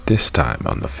This time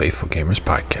on the Faithful Gamers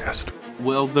podcast.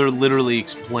 Well, they're literally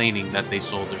explaining that they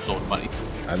sold their soul to money.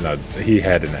 I know he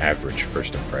had an average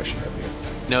first impression of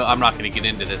you. No, I'm not going to get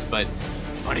into this, but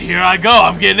here I go.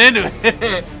 I'm getting into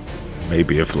it.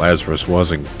 Maybe if Lazarus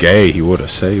wasn't gay, he would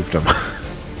have saved him.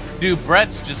 Dude,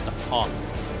 Brett's just a punk.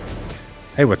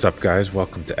 Hey, what's up, guys?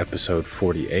 Welcome to episode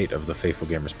 48 of the Faithful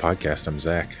Gamers podcast. I'm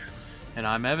Zach. And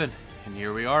I'm Evan. And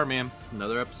here we are, man.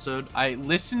 Another episode. I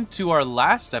listened to our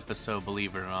last episode,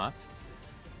 believe it or not.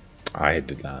 I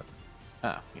did not.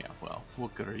 Oh, yeah, well,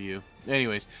 what good are you?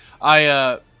 Anyways,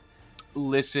 I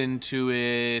listened to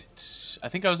it. I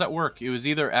think I was at work. It was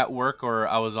either at work or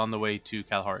I was on the way to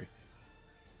Kalahari.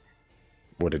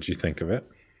 What did you think of it?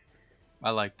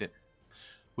 I liked it.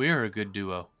 We are a good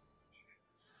duo.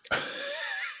 I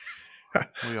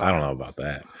don't know about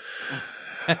that.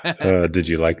 Did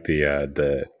you like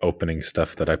the opening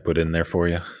stuff that I put in there for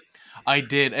you? I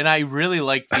did, and I really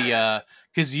like the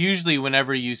because usually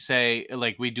whenever you say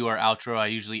like we do our outro, I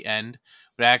usually end,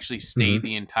 but I actually stayed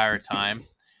the entire time,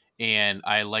 and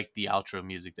I like the outro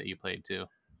music that you played too.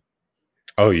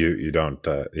 Oh, you don't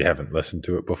you haven't listened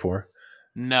to it before?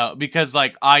 No, because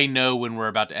like I know when we're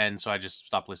about to end, so I just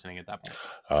stop listening at that point.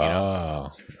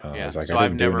 Oh, yeah. I was like, So I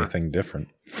didn't do anything different.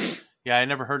 Yeah, I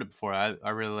never heard it before. I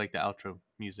really like the outro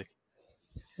music.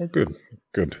 Oh, good.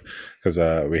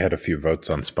 Because we had a few votes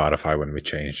on Spotify when we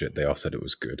changed it. They all said it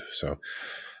was good. So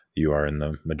you are in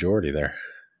the majority there.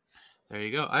 There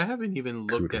you go. I haven't even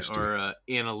looked at our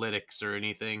analytics or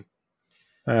anything.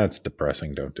 That's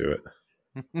depressing. Don't do it.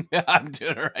 I'm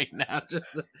doing it right now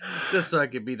just so I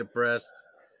can be depressed.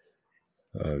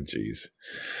 Oh, geez.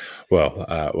 Well,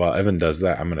 while Evan does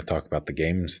that, I'm going to talk about the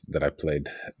games that I played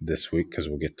this week because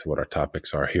we'll get to what our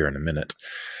topics are here in a minute.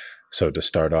 So to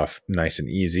start off nice and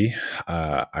easy,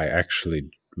 I actually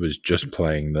was just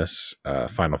playing this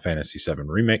Final Fantasy VII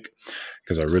Remake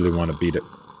because I really want to beat it.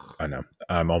 I know,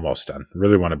 I'm almost done.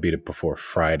 Really want to beat it before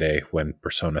Friday when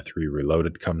Persona 3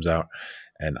 Reloaded comes out,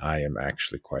 and I am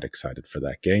actually quite excited for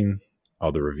that game.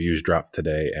 All the reviews dropped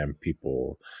today, and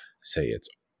people say it's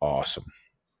awesome,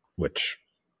 which,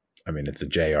 I mean, it's a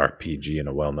JRPG and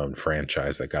a well-known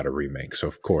franchise that got a remake, so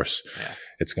of course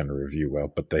it's going to review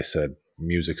well, but they said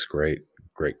music's great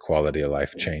quality of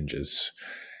life changes,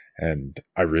 and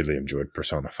I really enjoyed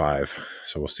Persona 5,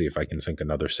 so we'll see if I can sink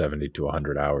another 70 to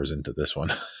 100 hours into this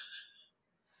one.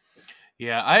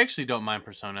 Yeah, I actually don't mind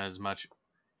Persona as much.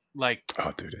 Like,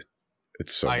 oh, dude,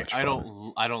 it's so much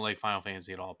fun. I don't like Final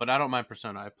Fantasy at all, but I don't mind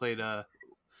Persona. I played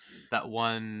that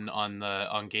one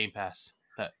on Game Pass.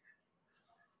 That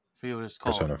I forget what it's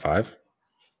called. Persona 5.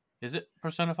 Is it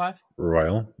Persona 5?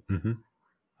 Royal. Mm-hmm.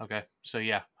 Okay, so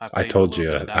yeah, I told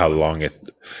you how long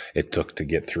it took to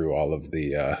get through all of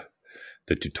the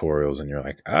tutorials, and you're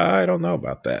like, I don't know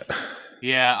about that.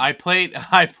 Yeah, I played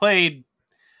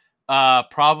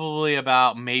probably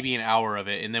about maybe an hour of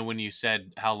it, and then when you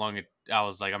said how long I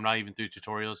was like, I'm not even through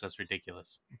tutorials. That's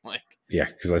ridiculous. Like, yeah,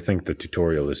 because I think the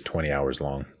tutorial is 20 hours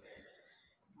long.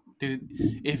 Dude,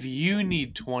 if you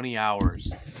need 20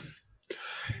 hours,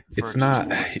 it's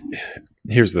not.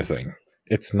 Here's the thing.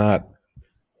 It's not.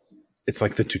 It's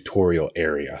like the tutorial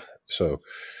area. So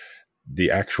the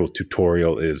actual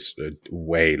tutorial is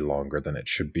way longer than it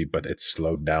should be, but it's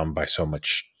slowed down by so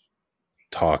much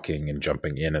talking and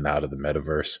jumping in and out of the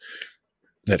metaverse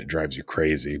that it drives you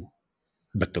crazy.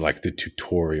 But the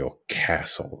tutorial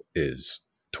castle is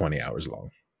 20 hours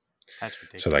long. That's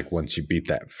ridiculous. So like once you beat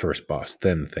that first boss,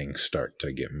 then things start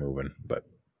to get moving. But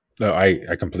no,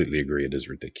 I completely agree. It is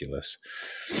ridiculous.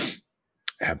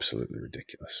 Absolutely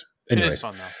ridiculous. Anyways, it is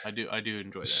fun though. I do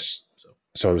enjoy that.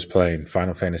 So I was playing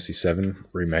Final Fantasy VII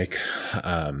Remake.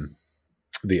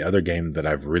 The other game that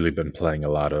I've really been playing a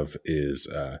lot of is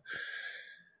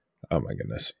oh my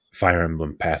goodness, Fire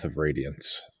Emblem Path of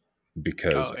Radiance,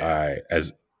 because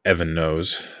as Evan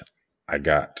knows, I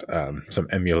got some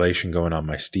emulation going on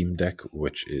my Steam Deck,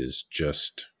 which is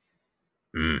just,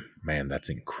 man, that's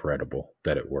incredible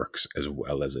that it works as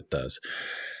well as it does.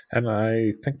 And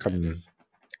I think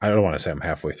I don't want to say I'm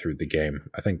halfway through the game.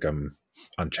 I think I'm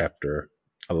on chapter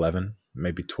 11,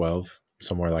 maybe 12,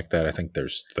 somewhere like that. I think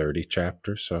there's 30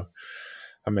 chapters, so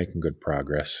I'm making good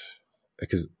progress.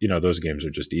 Because, those games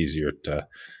are just easier to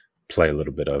play a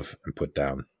little bit of and put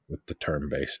down with the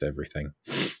turn-based everything.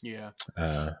 Yeah.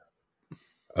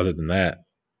 Other than that,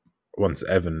 once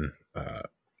Evan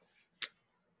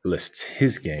lists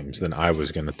his games, then I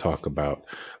was going to talk about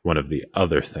one of the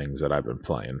other things that I've been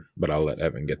playing. But I'll let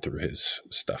Evan get through his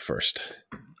stuff first.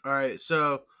 All right,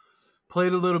 so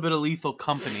played a little bit of Lethal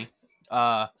Company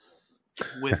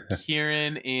with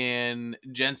Kieran and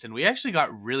Jensen. We actually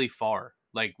got really far.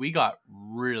 Like, we got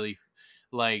really...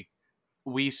 like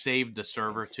we saved the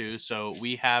server too, so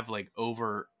we have like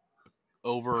over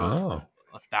Oh.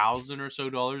 $1,000 or so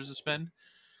to spend.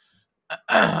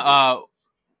 uh,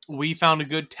 we found a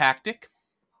good tactic.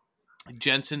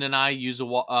 Jensen and I use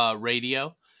a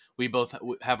radio. We both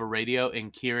have a radio,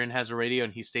 and Kieran has a radio,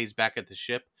 and he stays back at the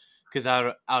ship because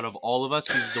out of all of us,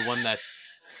 he's the one that's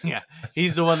yeah,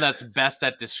 he's the one that's best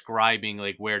at describing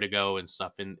like where to go and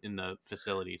stuff in the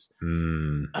facilities.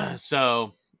 Mm.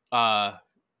 So I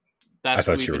that's what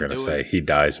thought we've you were been going to say doing. he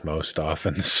dies most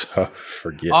often, so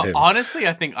forget him. Honestly,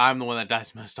 I think I'm the one that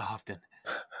dies most often.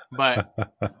 But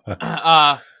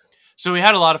uh, so we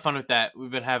had a lot of fun with that.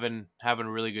 We've been having a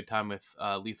really good time with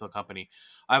Lethal Company.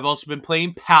 I've also been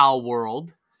playing Pal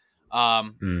World, which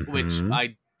Mm-hmm.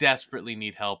 I desperately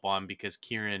need help on because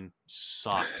Kieran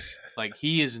sucks. Like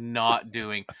he is not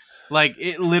doing. Like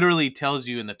it literally tells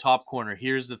you in the top corner,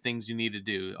 here's the things you need to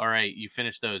do. All right, you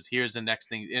finish those. Here's the next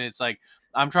thing, and it's like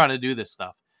I'm trying to do this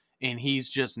stuff, and he's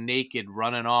just naked,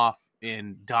 running off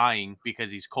and dying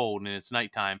because he's cold and it's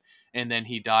nighttime, and then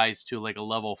he dies to like a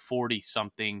level 40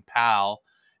 something pal,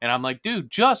 and I'm like, dude,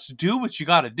 just do what you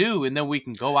got to do, and then we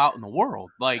can go out in the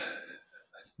world. Like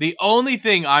the only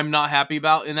thing I'm not happy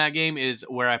about in that game is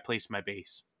where I place my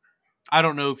base. I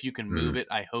don't know if you can move Mm. it.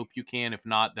 I hope you can. If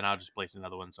not, then I'll just place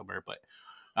another one somewhere. But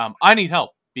I need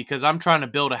help because I'm trying to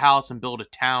build a house and build a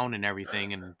town and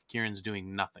everything, and Kieran's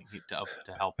doing nothing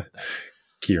to help with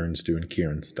Kieran's doing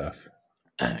Kieran stuff.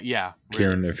 that. Yeah, really.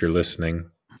 Kieran, if you're listening,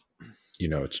 you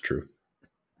know it's true.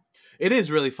 It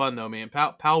is really fun though, man.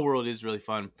 Pal World is really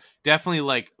fun. Definitely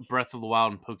like Breath of the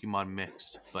Wild and Pokemon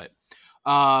mixed, but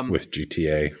With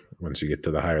GTA, once you get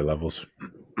to the higher levels.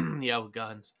 yeah, with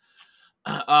guns.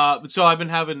 So I've been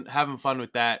having fun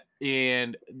with that,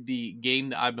 and the game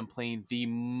that I've been playing the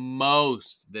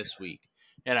most this week,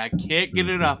 and I can't get Mm-hmm.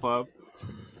 enough of,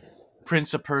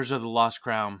 Prince of Persia: The Lost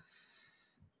Crown.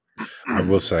 I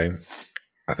will say,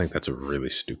 I think that's a really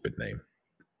stupid name.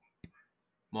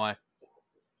 Why?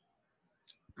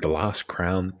 The Lost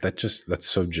Crown, that's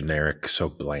so generic, so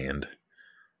bland.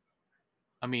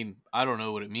 I mean, I don't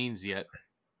know what it means yet.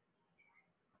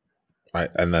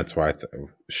 And that's why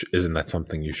isn't that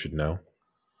something you should know?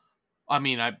 I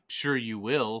mean, I'm sure you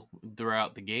will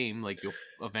throughout the game. Like you'll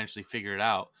eventually figure it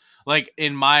out. Like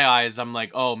in my eyes, I'm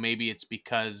like, oh, maybe it's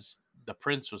because the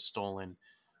prince was stolen,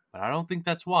 but I don't think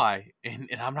that's why. And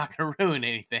I'm not gonna ruin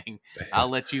anything. I'll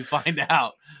let you find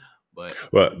out. But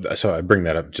Well, so I bring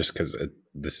that up just because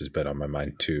this has been on my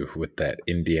mind too with that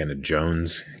Indiana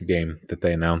Jones game that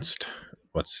they announced.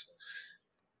 What's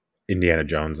Indiana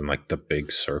Jones and like the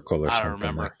big circle or I don't something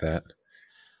remember. like that?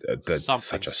 That's such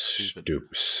Something a stupid.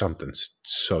 something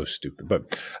so stupid.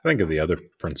 But I think of the other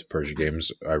Prince of Persia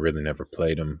games, I really never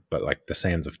played them. But like the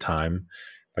Sands of Time,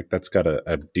 like that's got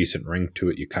a decent ring to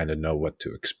it. You kind of know what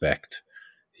to expect.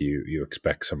 You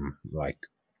expect some like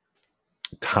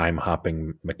time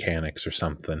hopping mechanics or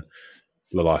something.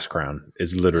 The Lost Crown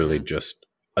is literally Mm-hmm. just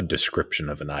a description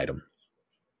of an item.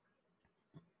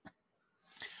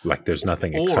 Like there's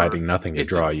nothing Or exciting, nothing to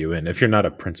it's a. draw you in. If you're not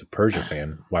a Prince of Persia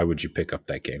fan, why would you pick up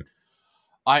that game?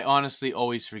 I honestly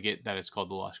always forget that it's called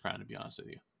the Lost Crown. To be honest with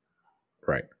you,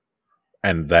 Right.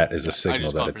 And that is a I signal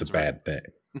just call that it it's a Prince of Persia.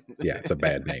 bad name. Yeah, it's a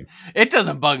bad name. It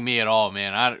doesn't bug me at all,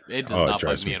 man. It does Oh, it not bug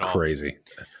drives me me at all. crazy.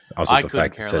 Also, I the couldn't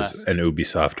fact it care says less. an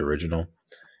Ubisoft original.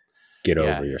 Get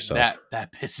Yeah, over yourself.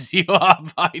 that pisses you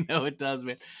off. I know it does,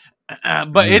 man.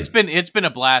 But Mm. it's been a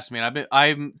blast, man.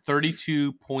 I'm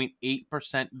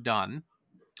 32.8% done,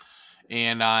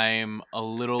 and I'm a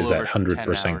little Is that over 10 100%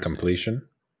 hours in. completion?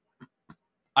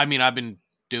 I mean, I've been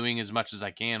doing as much as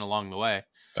I can along the way.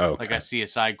 Oh, Like I okay. see a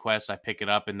side quest, I pick it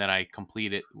up, and then I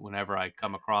complete it whenever I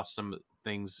come across some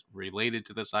things related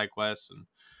to the side quests, and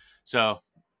so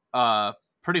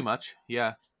pretty much,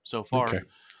 yeah, so far. Okay.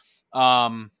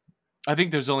 Um, I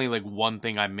think there's only like one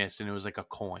thing I missed, and it was like a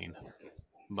coin,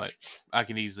 but I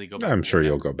can easily go back I'm and get sure that.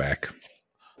 you'll go back.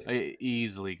 I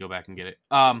easily go back and get it.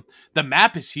 The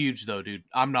map is huge though, dude.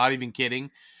 I'm not even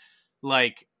kidding.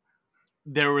 Like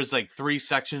there was like 3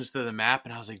 sections to the map,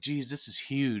 and I was like, geez, this is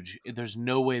huge. There's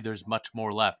no way there's much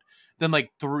more left. Then like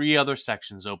 3 other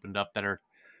sections opened up that are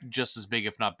just as big,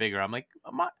 if not bigger. I'm like,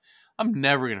 I'm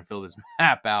never gonna fill this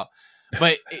map out.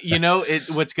 But you know,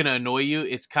 what's gonna annoy you?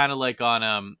 It's kind of like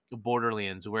on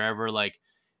Borderlands, wherever like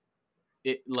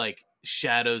it like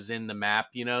shadows in the map.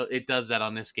 You know, it does that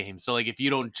on this game. So like, if you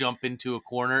don't jump into a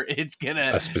corner, it's gonna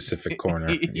A specific corner.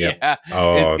 Yep. yeah, it's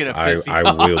Oh, gonna I, piss you I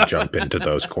will off. jump into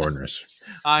those corners.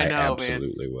 I I know, man.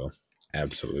 absolutely will.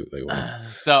 Absolutely will.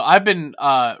 So I've been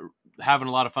having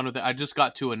a lot of fun with it. I just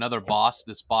got to another boss.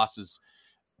 This boss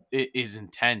is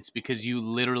intense because you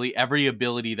literally every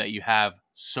ability that you have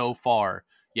so far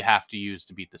you have to use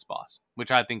to beat this boss,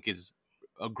 which I think is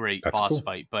a great That's boss cool.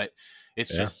 fight, but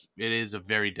Yeah. it is a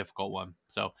very difficult one.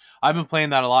 So I've been playing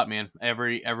that a lot, man.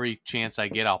 Every chance I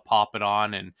get, I'll pop it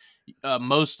on, and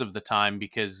most of the time,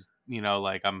 because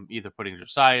like I'm either putting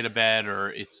Josiah to bed or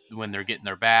it's when they're getting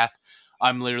their bath,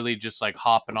 I'm literally just like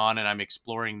hopping on and I'm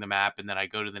exploring the map, and then I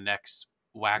go to the next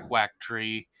whack whack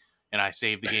tree and I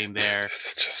save the game there.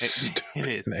 Such a It stupid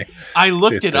is. name. I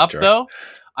looked Dude, it the up jar. though.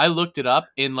 I looked it up,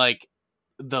 and like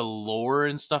the lore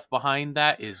and stuff behind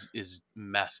that is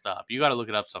messed up. You got to look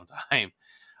it up sometime.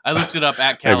 I looked it up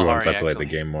at Maybe once I Kalahari play the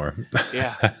actually. game more.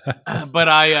 Yeah, I but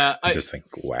I just think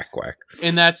whack whack.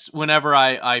 and that's whenever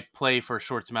I play for a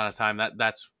short amount of time.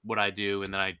 That's what I do,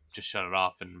 and then I just shut it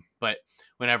off. But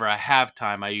whenever I have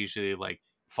time, I usually like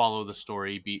follow the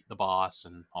story, beat the boss,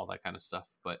 and all that kind of stuff.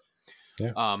 But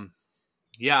Yeah.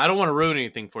 yeah, I don't want to ruin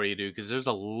anything for you, dude, because there's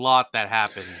a lot that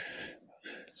happened.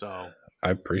 So I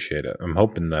appreciate it. I'm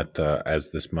hoping that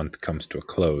as this month comes to a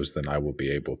close, then I will be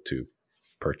able to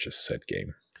purchase said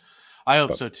game. I hope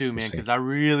But so too, we'll man, see. because I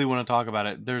really want to talk about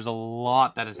it. There's a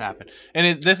lot that has happened,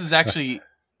 and this is actually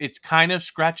it's kind of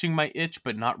scratching my itch,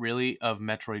 but not really, of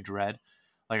Metroid Dread.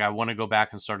 Like I want to go back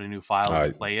and start a new file Uh,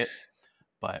 and play it,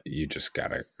 but you just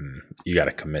gotta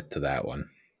commit to that one.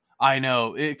 I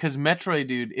know because Metroid,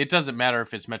 dude, it doesn't matter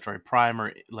if it's Metroid Prime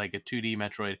or like a 2D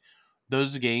Metroid.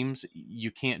 Those games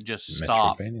you can't just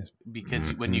stop Metroidvania.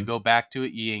 because when you Mm-hmm. go back to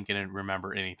it, you ain't gonna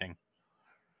remember anything.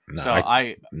 No, So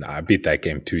I beat that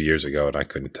game 2 years ago, and I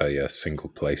couldn't tell you a single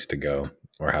place to go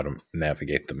or how to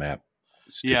navigate the map.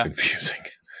 It's too yeah, confusing.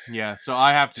 yeah. So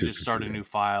I have to Too just start a confusing. new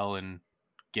file and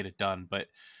get it done. But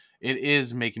it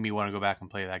is making me want to go back and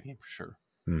play that game for sure.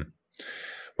 Hmm.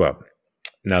 Well,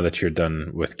 now that you're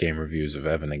done with game reviews of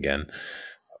Evan again,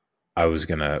 I was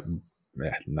gonna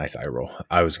nice eye roll.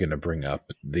 I was gonna bring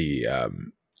up the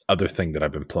other thing that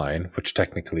I've been playing, which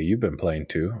technically you've been playing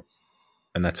too,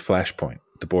 and that's Flashpoint,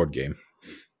 the board game.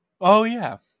 Oh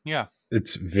yeah, yeah.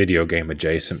 It's video game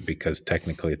adjacent because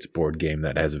technically it's a board game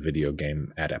that has a video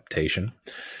game adaptation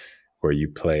where you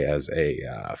play as a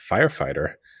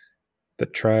firefighter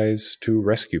that tries to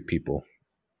rescue people.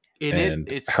 In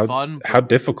And it's how fun, how but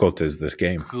difficult is this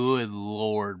game? good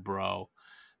lord, bro.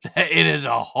 It is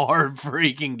a hard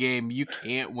freaking game. You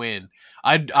can't win.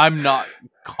 I'm not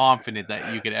confident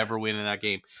that you could ever win in that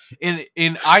game.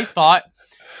 And I thought,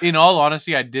 in all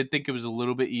honesty, I did think it was a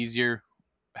little bit easier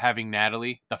having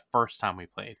Natalie the first time we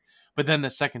played. But then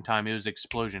the second time it was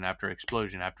explosion after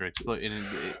explosion after explosion.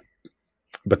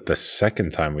 But the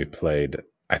second time we played,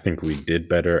 I think we did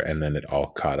better, and then it all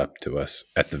caught up to us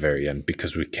at the very end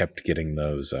because we kept getting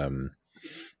those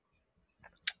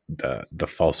the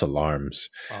false alarms.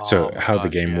 So Oh my how the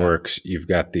gosh, game yeah. works, you've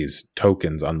got these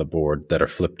tokens on the board that are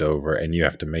flipped over, and you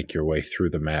have to make your way through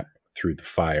the map through the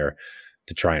fire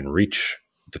to try and reach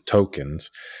the tokens.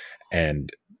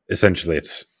 And essentially,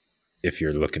 it's if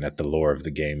you're looking at the lore of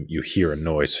the game, you hear a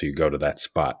noise, so you go to that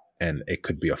spot, and it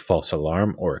could be a false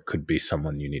alarm or it could be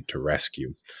someone you need to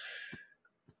rescue.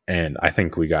 And I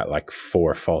think we got like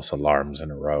 4 false alarms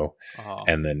in a row. Oh,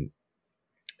 And then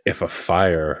if a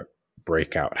fire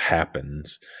breakout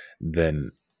happens,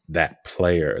 then that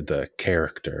player, the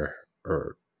character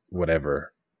or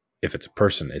whatever, if it's a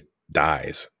person, it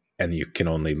dies and you can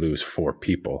only lose 4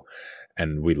 people.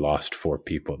 And we lost 4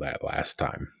 people that last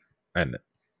time. And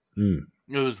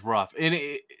it was rough, and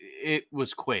it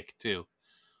was quick too.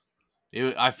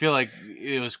 I feel like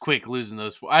it was quick losing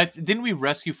those 4. Didn't we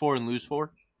rescue 4 and lose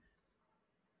 4?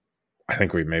 I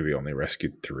think we maybe only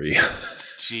rescued 3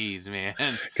 Jeez, man.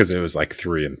 because it was like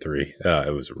 3 and 3.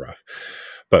 It was rough.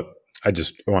 But I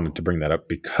just wanted to bring that up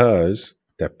because,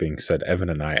 that being said, Evan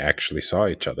and I actually saw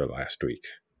each other last week.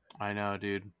 I know,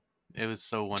 dude. It was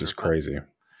so Which is wonderful. crazy.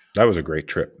 That was a great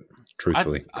trip,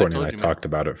 truthfully. I Courtney and told I you, man. talked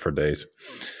about it for days.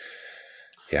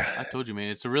 Yeah. I told you, man.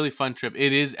 It's a really fun trip.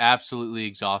 It is absolutely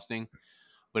exhausting,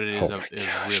 but it is Oh a my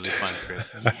gosh, really fun trip.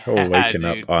 dude. Yeah, Waking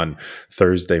dude. up on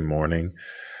Thursday morning,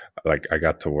 like I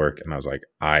got to work and I was like,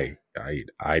 I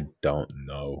don't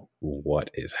know what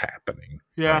is happening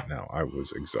Yeah. right now. I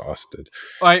was exhausted.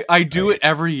 I do it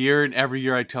every year, and every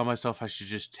year I tell myself I should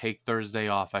just take Thursday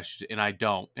off. And I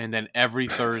don't. And then every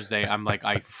Thursday I'm like,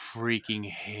 I freaking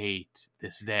hate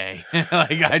this day.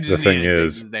 Like I The just need thing to take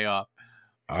is, this day off.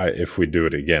 if we do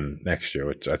it again next year,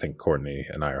 which I think Courtney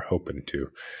and I are hoping to,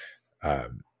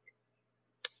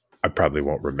 I probably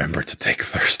won't remember to take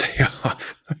Thursday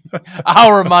off.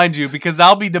 I'll remind you because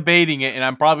I'll be debating it, and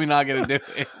I'm probably not going to do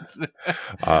it.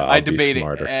 I I'll be debate it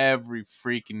smarter. every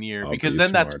freaking year I'll because be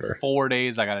then that's smarter. 4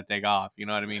 days I got to take off. You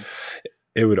know what I mean?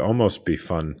 It would almost be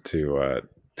fun to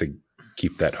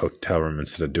keep that hotel room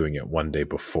instead of doing it one day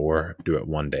before, do it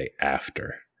one day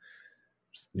after.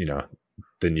 You know,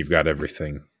 then you've got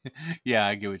everything. Yeah,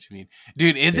 I get what you mean,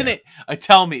 dude. Isn't Yeah, it?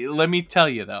 Tell me. Let me tell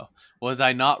you though. Was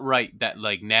I not right that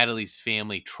like Natalie's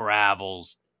family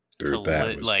travels to dude,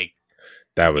 that was like?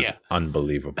 that was Yeah,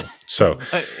 unbelievable. So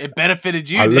but it benefited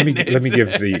you, let didn't me it?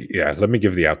 let me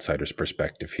give the outsider's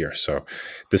perspective here. So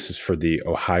this is for the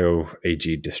Ohio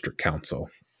AG District Council.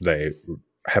 They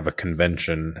have a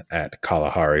convention at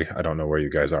Kalahari. I don't know where you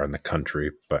guys are in the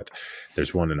country, but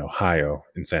there's one in Ohio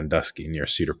in Sandusky near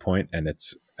Cedar Point, and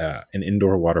it's an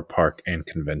indoor water park and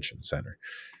convention center.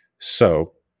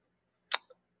 So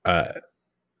uh,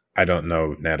 I don't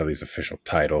know Natalie's official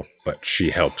title, but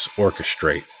she helps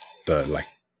orchestrate the like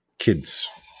kids,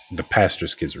 the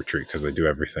pastor's kids retreat because they do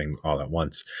everything all at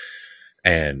once.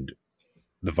 And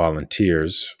the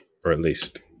volunteers, or at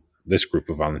least this group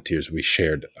of volunteers, we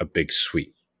shared a big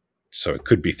suite. So it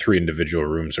could be 3 individual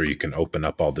rooms, or you can open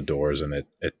up all the doors and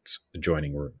it's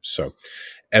adjoining rooms. So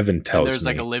Evan And tells there's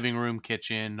like a me, living room,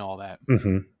 kitchen, all that.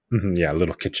 yeah, a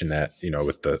little kitchenette,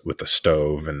 with the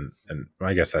stove, and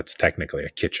I guess that's technically a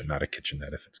kitchen, not a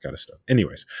kitchenette if it's got a stove.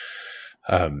 Anyways,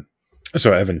 um,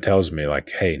 so Evan tells me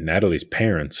like, hey, Natalie's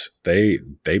parents, they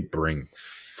bring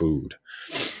food.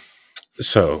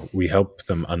 So we help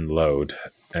them unload,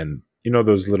 and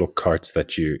those little carts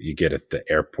that you get at the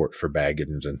airport for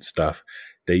baggage and stuff.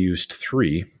 They used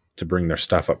 3 to bring their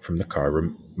stuff up from the car.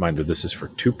 Reminder: this is for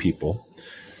 2 people.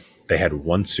 They had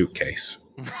 1 suitcase,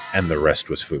 and the rest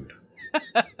was food.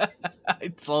 I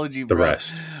told you, The bro.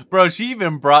 rest. Bro, she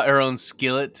even brought her own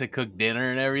skillet to cook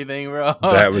dinner and everything, bro.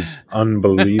 That was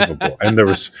unbelievable. And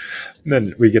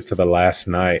then we get to the last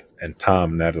night, and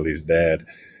Tom, Natalie's dad,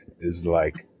 is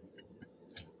like,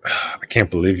 I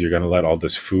can't believe you're going to let all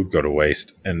this food go to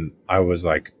waste. And I was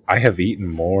like, I have eaten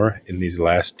more in these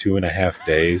last 2.5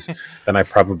 days than I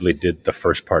probably did the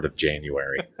first part of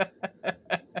January.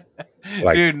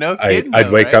 Like, Dude, no kidding I'd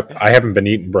though, wake right? up, I haven't been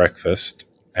eating breakfast,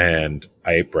 and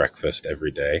I ate breakfast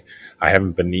every day. I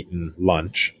haven't been eating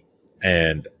lunch,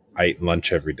 and I ate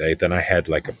lunch every day. Then I had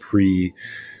like a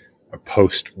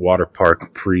post water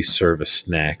park pre-service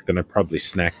snack. Then I probably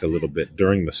snacked a little bit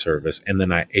during the service, and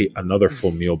then I ate another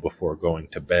full meal before going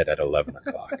to bed at 11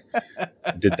 o'clock.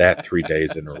 Did that 3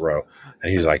 days in a row,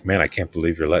 and he's like, "Man, I can't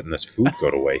believe you're letting this food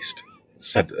go to waste."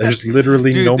 Said, "There's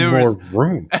literally Dude, no more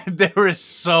room." there was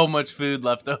so much food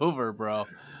left over, bro.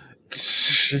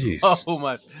 Jeez, So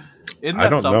much. Isn't I that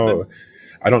don't something? know.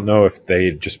 I don't know if they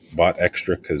just bought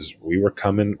extra because we were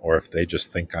coming, or if they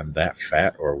just think I'm that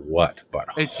fat, or what. But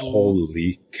It's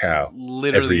holy cow! Every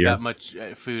literally that year, much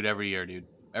food every year, dude.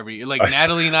 Every year. Like I saw,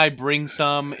 Natalie and I bring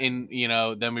some in,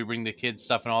 then we bring the kids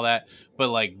stuff and all that. But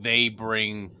like they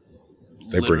bring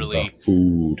they bring the literally,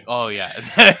 food. oh yeah.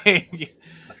 I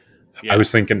Yeah.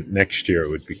 was thinking next year it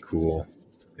would be cool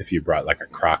if you brought like a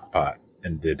crock pot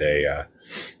and did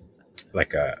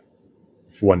like a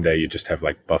one day you just have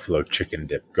like buffalo chicken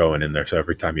dip going in there. So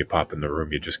every time you pop in the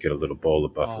room, you just get a little bowl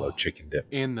of buffalo Oh, chicken dip.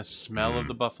 in the smell of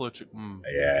the buffalo chicken.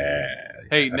 Mm. Yeah,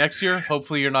 Hey, yeah. next year,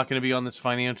 hopefully you're not going to be on this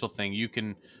financial thing. You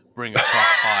can bring a crock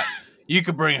pot. You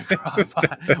could bring a crock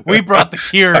pot. We brought the I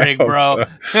Keurig, hope bro.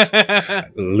 so.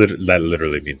 That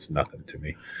literally means nothing to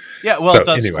me. Yeah, well, So, it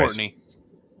does, anyways, Courtney.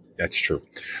 that's true.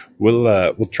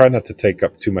 We'll try not to take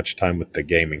up too much time with the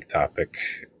gaming topic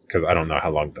because I don't know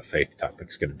how long the faith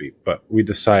topic's going to be. But we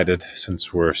decided,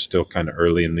 since we're still kind of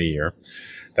early in the year,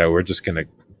 that we're just going to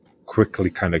quickly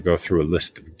kind of go through a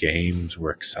list of games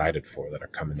we're excited for that are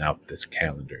coming out this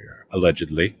calendar year.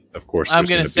 Allegedly, of course, I'm there's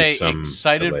going going to to be say some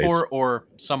excited delays. for or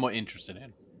somewhat interested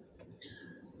in.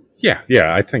 Yeah,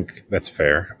 I think that's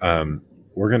fair.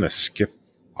 We're going to skip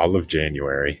all of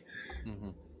January Mm-hmm.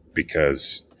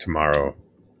 because tomorrow,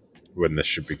 when this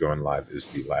should be going live, is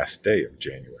the last day of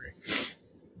January.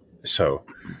 So,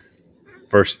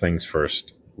 first things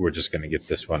first, we're just going to get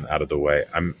this one out of the way.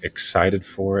 I'm excited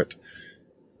for it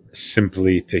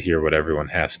simply to hear what everyone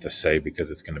has to say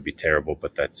because it's going to be terrible,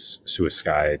 but that's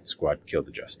Suicide Squad Kill the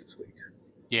Justice League.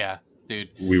 Yeah, dude.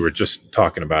 We were just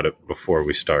talking about it before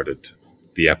we started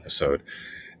the episode,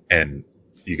 and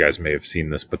you guys may have seen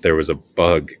this, but there was a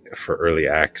bug for early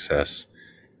access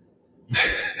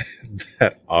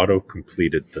that auto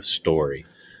completed the story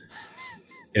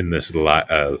in this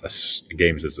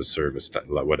games as a service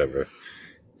whatever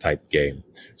type game.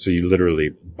 So you literally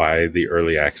buy the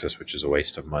early access, which is a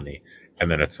waste of money,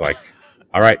 and then it's like,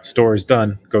 all right, story's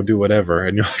done, go do whatever,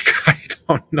 and you're like, I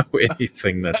don't know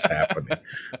anything that's happening.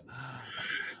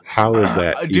 How is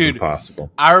that even Dude,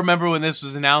 possible? I remember when this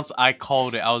was announced, I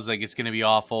called it. I was like, it's going to be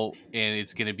awful and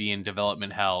it's going to be in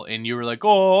development hell. And you were like,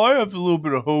 oh, I have a little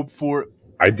bit of hope for it.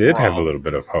 I did have a Bro. little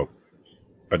bit of hope,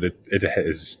 but it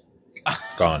has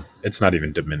gone. It's not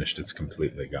even diminished. It's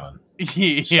completely gone. So,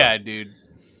 Yeah, dude.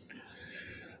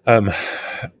 um,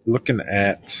 looking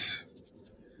at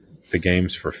the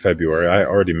games for February, I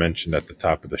already mentioned at the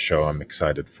top of the show I'm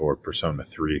excited for Persona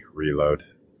 3 Reload.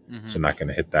 Hmm. So not going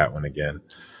to hit that one again.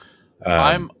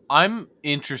 Um, I'm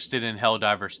interested in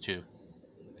Helldivers 2.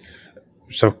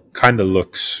 so kind of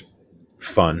looks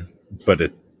fun, but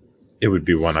it would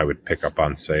be one I would pick up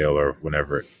on sale or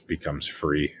whenever it becomes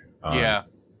free on Yeah.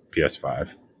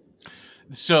 PS5.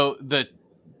 So the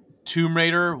Tomb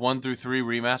Raider 1 through 3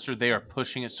 remaster, they are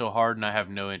pushing it so hard, and I have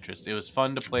no interest. It was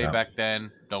fun to play No, back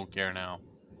then. Don't care now.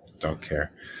 don't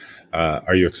care.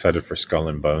 Are you excited for Skull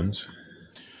and Bones,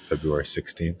 February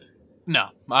 16th? No,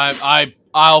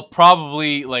 I'll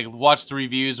probably like watch the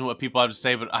reviews and what people have to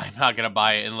say, but I'm not gonna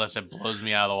buy it unless it blows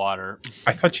me out of the water.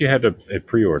 I thought you had it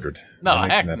pre-ordered. Am No, I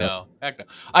making heck that up? no, heck no.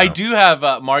 I No. do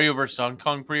have Mario vs. Hong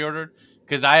Kong pre-ordered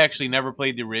because I actually never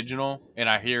played the original, and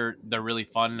I hear they're really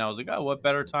fun. And I was like, oh, what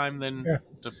better time than Yeah,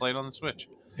 to play it on the Switch?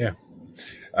 yeah.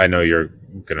 I know you're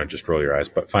gonna just roll your eyes,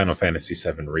 but Final Fantasy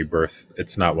VII Rebirth.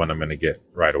 It's not one I'm gonna get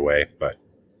right away, but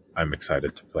I'm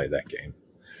excited to play that game.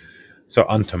 So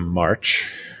on to March.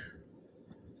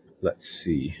 Let's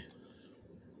see.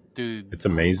 Dude, It's oh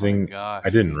my amazing. gosh, I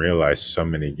didn't realize so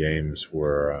many games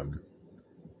were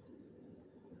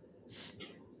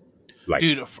like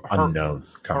dude, unknown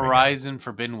coming out Horizon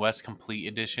Forbidden West Complete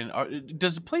Edition.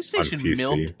 Does the on PlayStation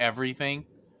milk PC. everything?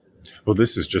 Well,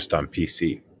 this is just on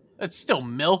PC. It's still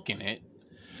milking it.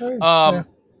 Yeah.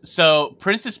 So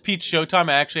Princess Peach Showtime,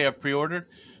 I actually have pre-ordered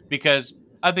because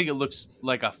I think it looks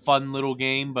like a fun little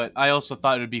game, but I also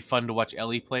thought it would be fun to watch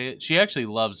Ellie play it. She actually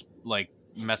loves like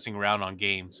messing around on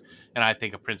games, and I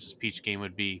think a Princess Peach game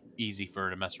would be easy for her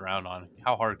to mess around on.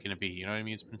 How hard can it be? You know what I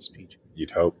mean? It's Princess Peach.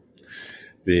 You'd hope.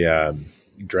 The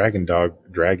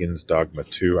Dragon's Dogma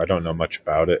 2. I don't know much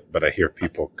about it, but I hear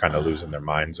people kind of losing their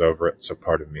minds over it. So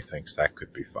part of me thinks that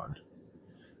could be fun.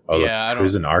 Oh, look, Yeah, I don't.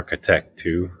 Prison Architect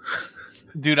 2.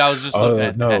 Dude, I was just looking Oh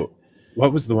at that. no,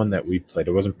 what was the one that we played?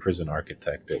 It wasn't Prison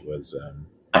Architect. It was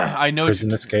I know.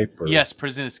 Prison Escape. Or Yes,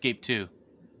 Prison Escape 2.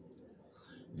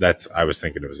 that's. I was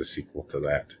thinking it was a sequel to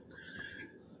that.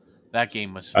 That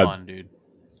game was fun, dude.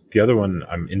 The other one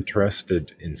I'm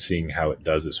interested in seeing how it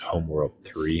does is Homeworld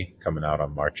 3 coming out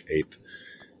on March 8th.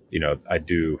 You know, I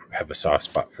do have a soft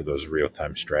spot for those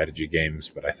real-time strategy games,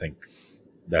 but I think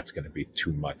that's going to be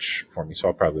too much for me. So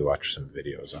I'll probably watch some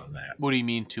videos on that. What do you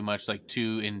mean too much? Like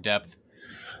too in depth?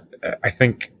 I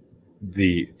think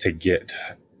to get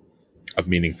a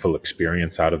meaningful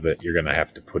experience out of it, you're going to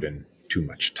have to put in too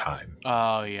much time.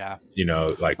 Oh yeah, You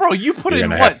know, like bro, you put you're in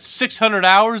gonna what have 600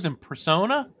 hours in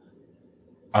Persona?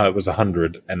 it was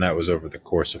 100, and that was over the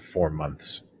course of 4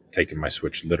 months, taking my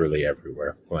Switch literally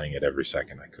everywhere, playing it every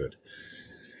second I could.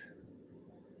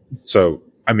 So,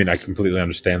 I mean, I completely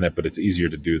understand that, but it's easier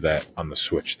to do that on the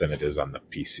Switch than it is on the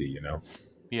PC, you know?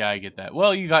 Yeah, I get that.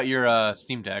 Well, you got your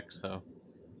Steam Deck, so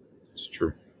It's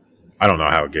true. I don't know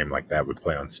how a game like that would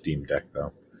play on Steam Deck,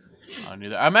 though. I knew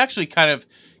that. I'm actually kind of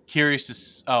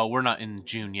curious to. Oh, we're not in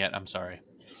June yet. I'm sorry.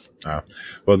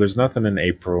 Well, there's nothing in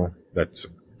April that's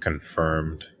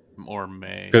confirmed. Or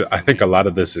May. 'Cause I think a lot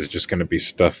of this is just going to be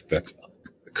stuff that's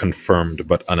confirmed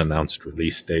but unannounced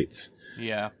release dates.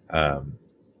 Yeah.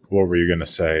 What were you going to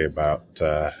say about...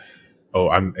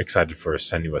 I'm excited for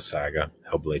Senua Saga,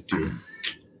 Hellblade 2.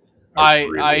 I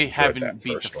really enjoyed haven't that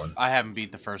beat first one. I haven't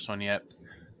beat the first one yet.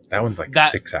 That one's like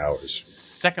That 6 hours.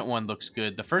 second one looks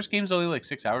good. The first game's only like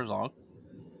 6 hours long.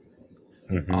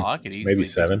 Mhm. Oh, I could easily Maybe beat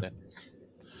it 7. then.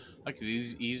 I could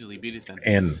easily beat it then.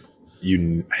 And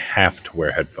you have to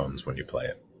wear headphones when you play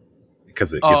it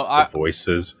because it Oh, gets the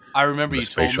voices. I remember the you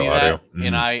told me spatial that, audio.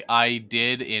 and I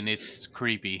did, and it's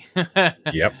creepy.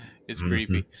 Yep. It's Mhm.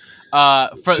 creepy.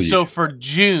 So For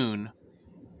June,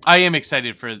 I am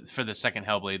excited for the second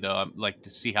Hellblade though. I'm like to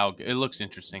see how it looks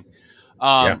interesting.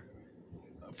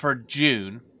 For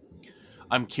June,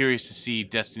 I'm curious to see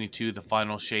Destiny 2: The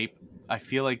Final Shape. I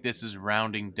feel like this is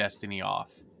rounding Destiny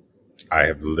off. I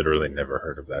have literally never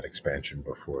heard of that expansion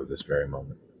before this very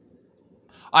moment.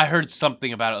 I heard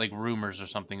something about it, like rumors or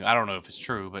something. I don't know if it's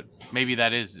true, but maybe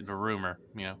that is a rumor,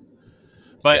 you know.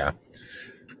 But Yeah.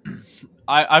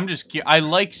 I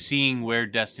like seeing where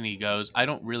Destiny goes. I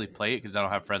don't really play it because I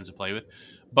don't have friends to play with,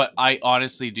 but I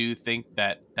honestly do think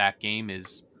that game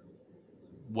is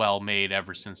well made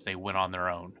ever since they went on their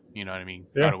own. You know what I mean?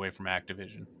 Yeah. Got away from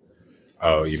Activision.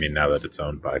 Oh, you mean now that it's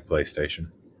owned by PlayStation?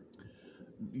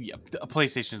 Yeah,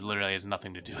 PlayStation literally has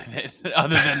nothing to do with it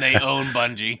other than they own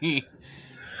Bungie.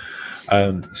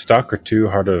 Stalker 2,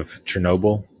 Heart of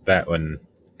Chernobyl. That one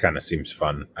kind of seems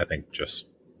fun. I think just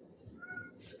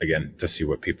again to see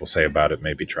what people say about it,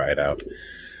 maybe try it out.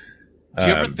 Do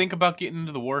you ever Um, think about getting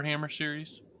into the Warhammer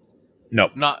series?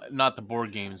 nope, Not the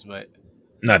board games, but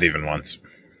not even once.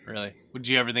 really. Would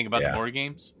you ever think about the Yeah, board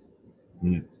games?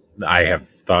 I have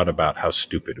thought about how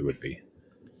stupid it would be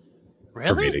for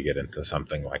me Really? to get into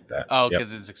something like that. Oh, Yep.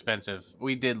 because it's expensive.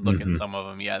 We did look at Hmm. some of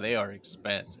them. Yeah, they are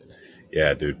expensive.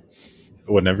 Yeah, dude.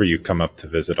 Whenever you come up to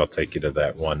visit, I'll take you to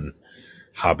that one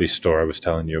hobby store I was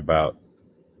telling you about.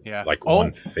 Yeah. Like one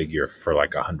Oh, figure for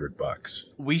like $100.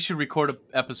 we should record an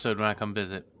episode when I come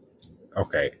visit.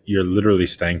 Okay, you're literally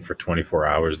staying for 24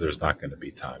 hours. There's not going to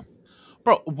be time.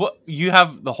 Bro, what? You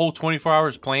have the whole 24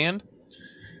 hours planned?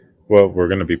 Well, we're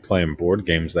going to be playing board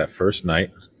games that first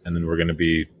night, and then we're going to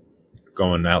be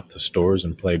going out to stores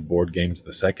and play board games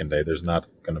the second day. There's not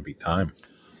going to be time.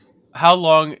 How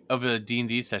long of a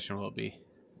D&D session will it be?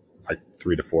 Like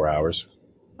 3 to 4 hours.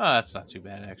 Oh, that's not too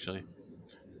bad, actually.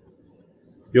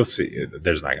 You'll see.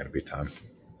 There's not going to be time.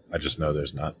 I just know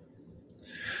there's not.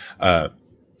 Uh,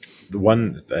 the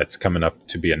one that's coming up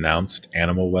to be announced,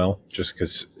 Animal Well, just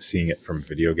because seeing it from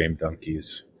Video Game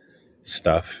Donkeys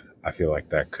stuff, I feel like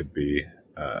that could be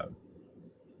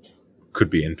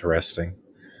interesting.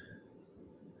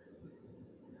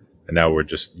 And now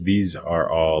these are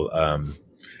all.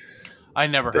 I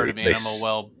never heard of They Animal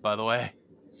Well, by the way.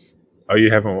 Oh,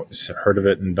 you haven't heard of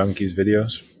it in Donkey's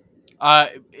videos?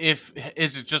 If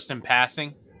is it just in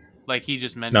passing? Like he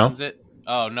just No, mentions it?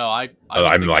 Oh no, I don't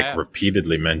I'm think I like have.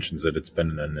 repeatedly mentions it. It's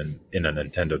been in a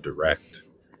Nintendo Direct.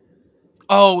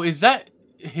 Oh, is that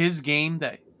his game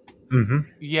that Mm-hmm.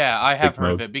 Yeah, I have Big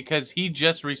heard of Mode it because he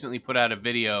just recently put out a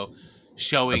video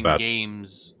showing about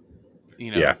games,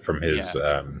 yeah from his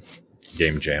yeah.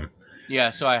 Game Jam.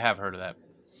 Yeah, so I have heard of that.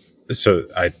 So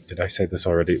I say this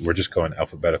already? We're just going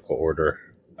alphabetical order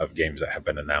of games that have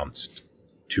been announced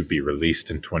to be released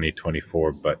in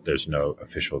 2024, but there's no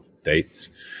official dates.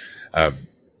 Um,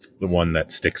 the one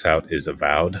that sticks out is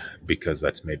Avowed because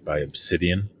that's made by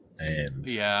Obsidian, and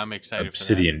Yeah, I'm excited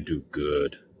Obsidian do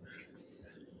good. for that.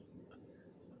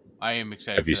 I am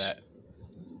excited Have you? for that.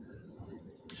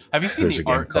 Have you seen There's the a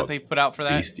game art that called they've put out for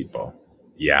that? Beastie Ball.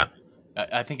 Yeah,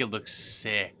 I think it looks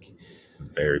sick.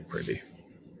 very pretty.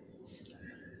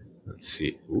 Let's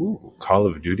see. Ooh, Call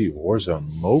of Duty Warzone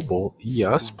Mobile.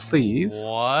 Yes, please.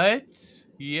 What?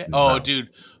 Yeah. Oh, No. dude,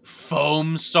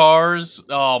 Foam Stars.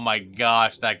 Oh my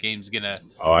gosh, that game's gonna.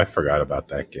 Oh, I forgot about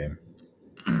that game.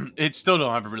 It still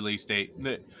don't have a release date.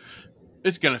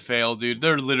 It's gonna fail, dude.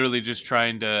 They're literally just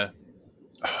trying to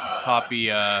copy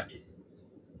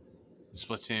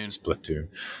Splatoon. Splatoon.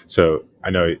 So I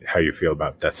know how you feel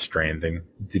about Death Stranding.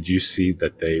 Did you see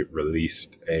that they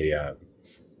released a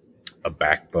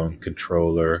Backbone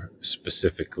controller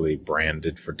specifically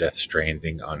branded for Death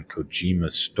Stranding on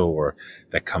Kojima's store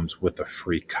that comes with a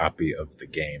free copy of the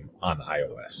game on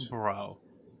iOS? Bro.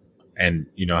 And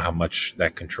you know how much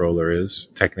that controller is?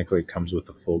 Technically, it comes with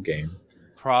the full game.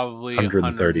 Probably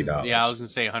 $130. Yeah, I was gonna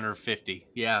say 150.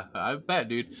 Yeah, I bet,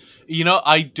 dude. You know,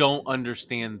 I don't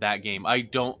understand that game.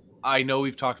 I know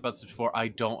we've talked about this before. I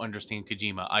don't understand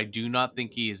Kojima. I do not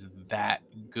think he is that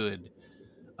good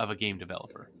of a game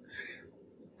developer.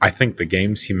 I think the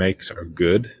games he makes are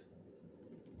good,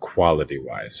 quality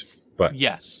wise, but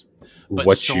Yes, but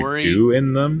what story, you do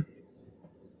in them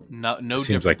no seems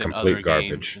different like than complete other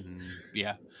garbage. games. And,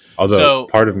 yeah. Although So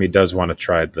part of me does want to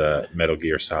try the Metal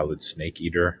Gear Solid Snake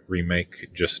Eater remake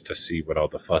just to see what all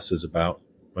the fuss is about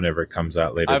whenever it comes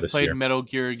out later I've this played year. Metal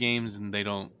Gear games, and they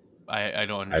don't. I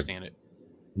don't understand it.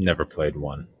 Never played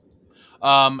one.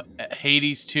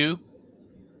 Hades 2.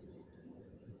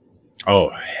 Oh,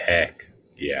 heck.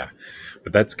 Yeah.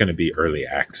 But that's going to be early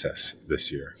access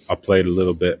this year. I'll play it a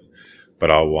little bit, but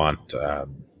I'll want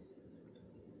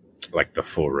like the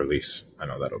full release. I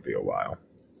know that'll be a while.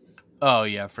 Oh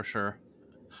yeah, for sure.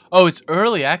 Oh, it's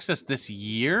early access this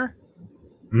year?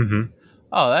 Mm-hmm.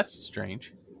 Oh, that's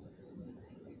strange.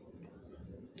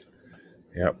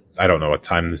 Yep. I don't know what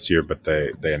time this year, but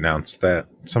they announced that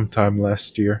sometime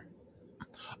last year.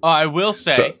 I will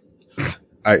say. So,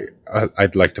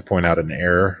 I'd like to point out an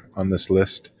error on this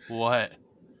list. What?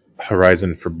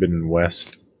 Horizon Forbidden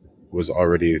West was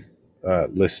already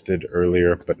listed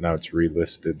earlier, but now it's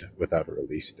relisted without a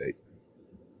release date.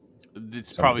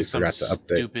 It's Somebody probably some forgot to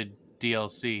update. stupid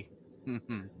DLC.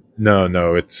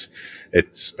 No,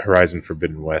 it's Horizon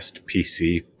Forbidden West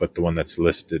PC, but the one that's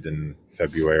listed in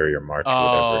February or March, whatever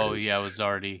Oh, it is, yeah, it was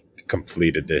already.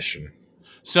 complete edition.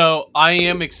 So I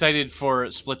am excited for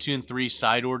Splatoon 3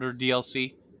 Side Order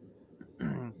DLC.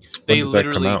 When They does that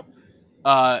come literally,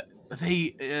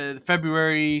 out?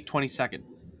 February 22nd.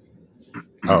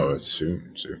 Oh, it's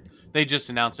soon. They just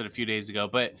announced it a few days ago,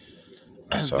 but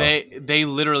I saw. they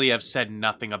literally have said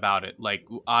nothing about it. Like,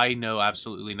 I know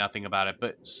absolutely nothing about it,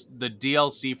 but the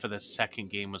DLC for the second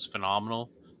game was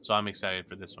phenomenal, so I'm excited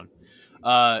for this one.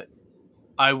 Uh,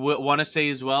 I want to say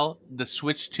as well, the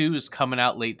Switch 2 is coming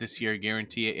out late this year,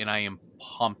 guarantee it, and I am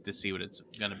pumped to see what it's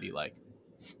going to be like.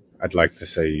 I'd like to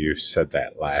say you said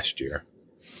that last year,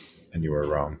 and you were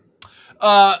wrong.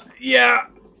 Yeah,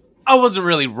 I wasn't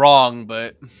really wrong,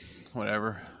 but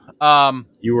whatever.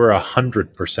 You were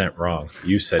 100% wrong.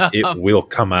 You said it will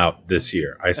come out this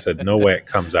year. I said no way it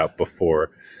comes out before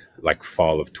like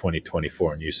fall of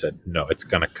 2024, and you said no, it's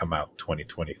gonna come out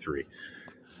 2023.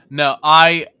 No,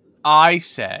 I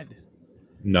said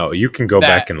No, you can go that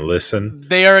back and listen.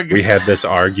 they are. We had this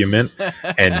argument,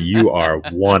 and you are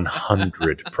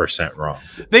 100% wrong.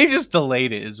 They just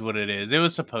delayed it, is what it is. It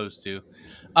was supposed to.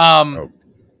 Um, Oh,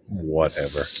 whatever.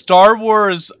 Star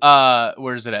Wars.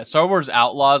 Where is it at? Star Wars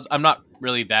Outlaws. I'm not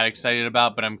really that excited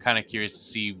about, but I'm kind of curious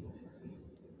to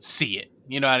see it.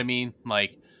 You know what I mean?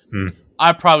 Like,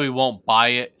 I probably won't buy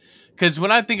it because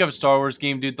when I think of a Star Wars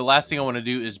game, dude, the last thing I want to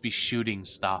do is be shooting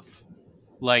stuff.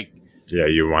 Like, Yeah,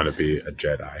 you want to be a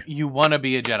Jedi. you want to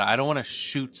be a Jedi. I don't want to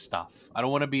shoot stuff. I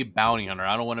don't want to be a bounty hunter.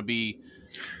 I don't want to be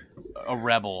a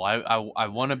rebel. I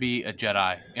want to be a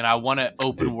Jedi, and I want an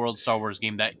open world Star Wars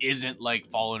game that isn't like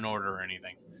Fallen Order or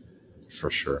anything. For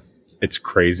sure. It's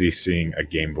crazy seeing a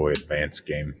Game Boy Advance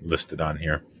game listed on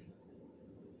here.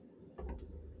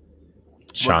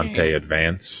 Shantae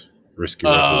Advance, Risky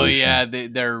Revolution. Oh yeah,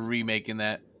 they're remaking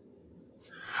that.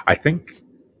 I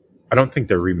don't think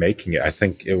they're remaking it. I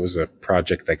think it was a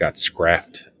project that got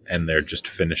scrapped and they're just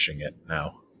finishing it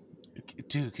now.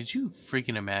 Dude, could you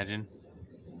freaking imagine?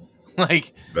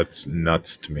 Like, that's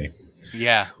nuts to me.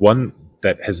 Yeah. One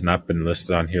that has not been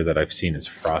listed on here that I've seen is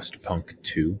Frostpunk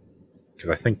 2, because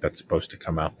I think that's supposed to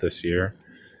come out this year,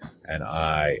 and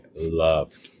I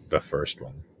loved the first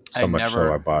one so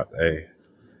I bought a.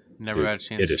 Never had a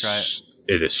chance to try it.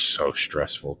 It is so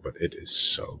stressful, but it is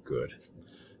so good.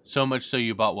 So much so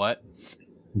you bought what?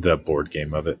 The board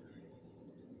game of it.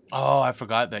 Oh, I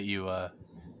forgot that you.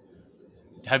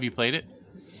 Have you played it?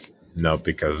 No,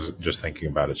 because just thinking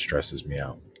about it stresses me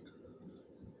out.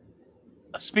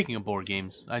 Speaking of board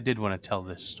games, I did want to tell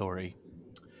this story.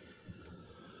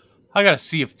 I got a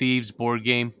Sea of Thieves board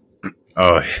game.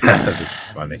 Oh, yeah, that's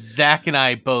funny. Zach and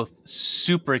I both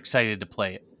super excited to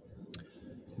play it.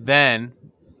 Then,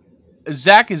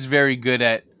 Zach is very good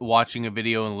at watching a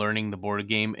video and learning the board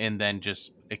game and then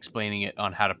just explaining it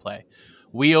on how to play.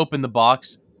 We open the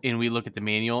box and we look at the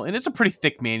manual, and it's a pretty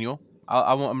thick manual.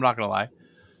 I'm not going to lie.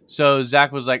 So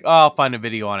Zach was like, oh, I'll find a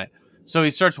video on it. So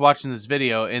he starts watching this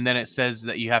video, and then it says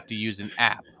that you have to use an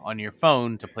app on your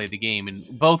phone to play the game.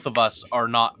 And both of us are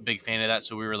not a big fan of that,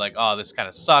 so we were like, oh, this kind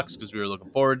of sucks because we were looking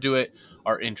forward to it.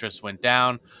 Our interest went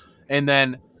down. And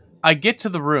then I get to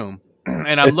the room,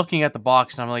 and I'm looking at the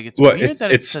box, and I'm like,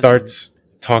 it starts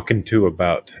talking to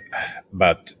about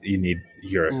you need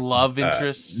your love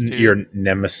interest too. Your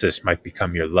nemesis might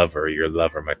become your lover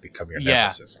might become your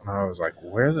nemesis. And I was like,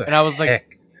 where the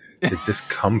heck did this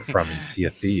come from in Sea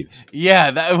of Thieves?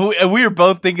 Yeah, we were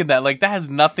both thinking that. Like, that has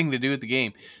nothing to do with the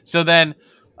game. So then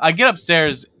I get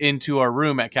upstairs into our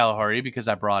room at Kalahari because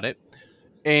I brought it.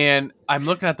 And I'm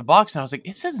looking at the box, and I was like,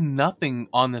 it says nothing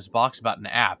on this box about an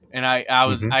app. And I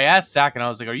asked Zach, and I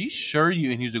was like, are you sure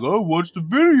you? And he was like, oh, watch the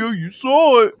video. You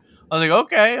saw it. I was like,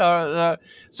 okay.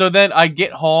 So then I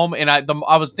get home, and I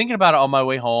was thinking about it on my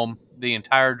way home the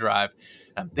entire drive.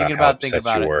 I'm thinking about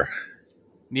it.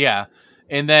 Yeah.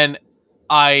 And then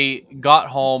I got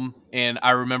home, and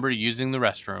I remember using the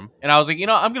restroom. And I was like, I'm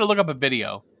going to look up a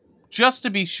video just to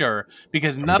be sure,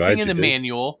 because nothing in the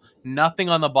manual, nothing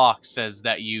on the box says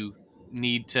that you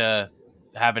need to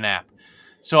have an app.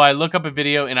 So I look up a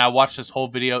video, and I watch this whole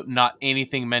video. Not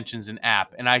anything mentions an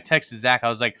app. And I texted Zach. I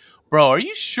was like, bro, are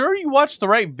you sure you watched the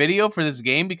right video for this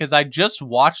game? Because I just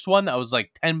watched one that was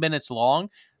like 10 minutes long.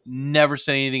 Never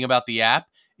said anything about the app.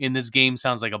 And this game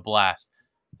sounds like a blast.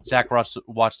 Zach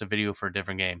watched a video for a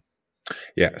different game.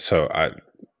 Yeah, so I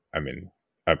mean,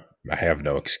 I have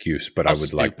no excuse, but I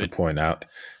would like to point out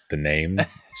the name.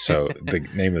 So the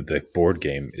name of the board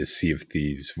game is Sea of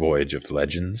Thieves Voyage of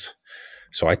Legends.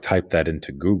 So I typed that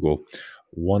into Google.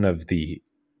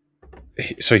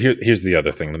 So here's the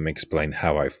other thing. Let me explain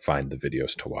how I find the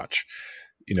videos to watch.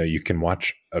 You can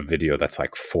watch a video that's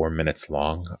like 4 minutes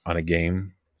long on a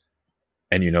game,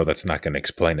 and that's not going to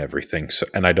explain everything. So,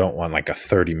 and I don't want like a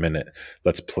 30-minute,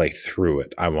 let's play through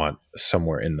it. I want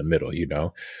somewhere in the middle,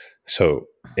 So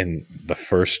in the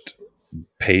first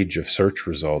page of search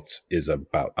results is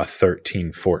about a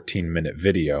 13-14 minute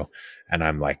video. And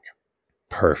I'm like,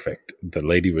 perfect. The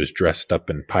lady was dressed up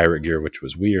in pirate gear, which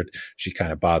was weird. She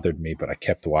kind of bothered me, but I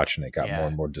kept watching it, got more Yeah.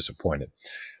 and more disappointed.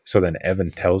 So then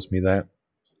Evan tells me that.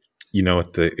 You know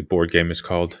what the board game is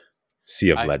called? Sea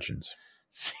of I Legends.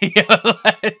 see.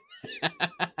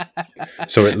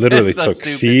 So it literally It's so took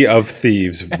stupid. Sea of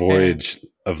Thieves, Voyage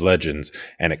of Legends,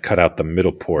 and it cut out the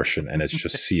middle portion, and it's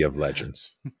just Sea of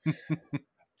Legends.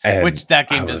 And Which that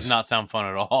game does not sound fun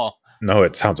at all. No,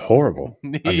 it sounds horrible. I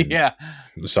mean, Yeah.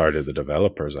 sorry to the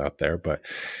developers out there, but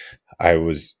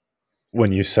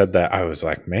when you said that, I was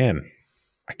like, man,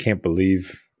 I can't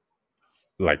believe,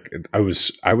 like, I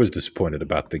was disappointed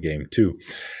about the game too.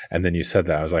 And then you said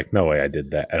that, I was like, no way I did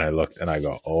that. And I looked and I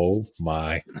go, oh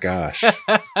my gosh.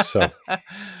 So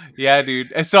yeah,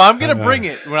 dude. And so I'm gonna bring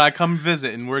it when I come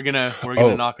visit, and we're gonna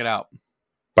knock it out.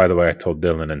 By the way, I told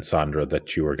Dylan and Sandra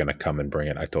that you were gonna come and bring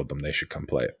it. I told them they should come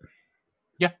play it.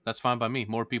 Yeah, that's fine by me.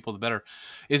 More people, the better.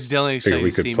 Is Dylan Figured excited we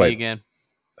to could see play- me again?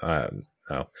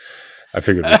 No, I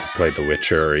figured we could play The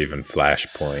Witcher or even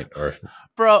Flashpoint or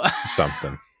Bro,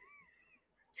 something.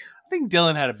 I think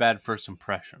Dylan had a bad first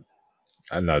impression.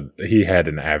 I know he had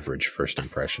an average first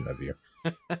impression of you.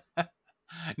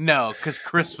 No, because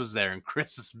Chris was there, and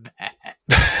Chris is bad.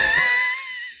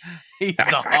 He's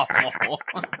awful.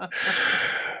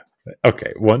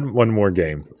 Okay, one more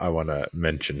game I want to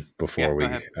mention before we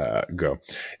go go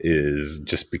is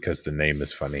just because the name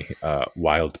is funny.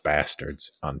 Wild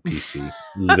Bastards on PC.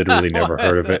 Literally never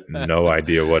heard of it. No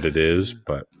idea what it is,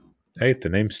 but hey, the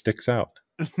name sticks out.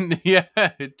 Yeah,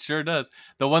 it sure does.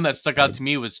 The one that stuck out to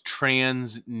me was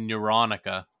Trans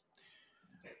Neuronica.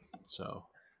 So,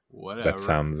 whatever. That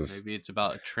sounds... Maybe it's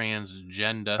about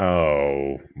transgender.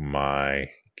 Oh my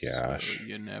gosh. So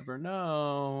you never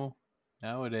know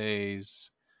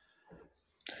nowadays.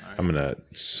 Right. I'm going to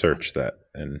search that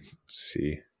and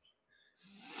see.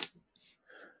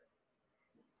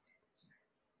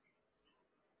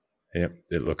 Yep,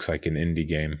 it looks like an indie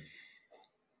game.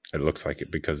 It looks like it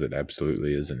because it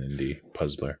absolutely is an indie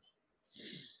puzzler.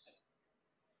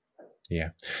 Yeah.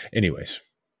 Anyways,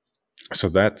 so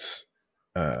that's...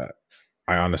 I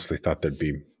honestly thought there'd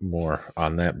be more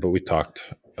on that, but we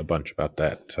talked a bunch about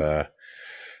that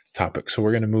topic. So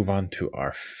we're going to move on to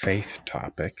our faith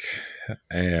topic.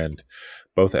 And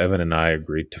both Evan and I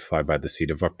agreed to fly by the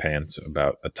seat of our pants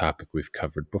about a topic we've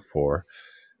covered before,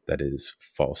 that is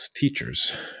false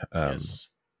teachers. Yes.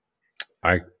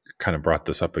 I kind of brought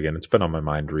this up again. It's been on my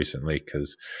mind recently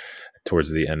because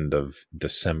towards the end of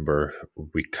December,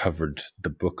 we covered the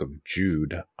book of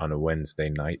Jude on a Wednesday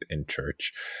night in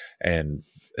church. And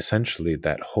essentially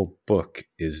that whole book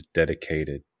is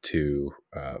dedicated to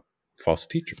false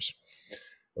teachers,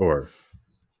 or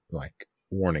like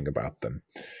warning about them.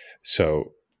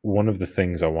 So one of the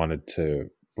things I wanted to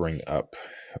bring up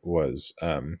was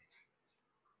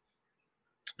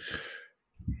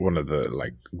one of the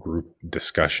like group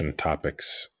discussion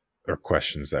topics or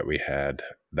questions that we had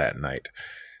that night.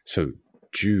 So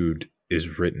Jude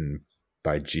is written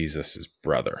by Jesus's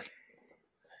brother.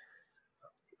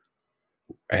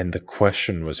 And the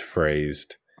question was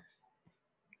phrased,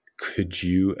 could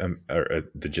you,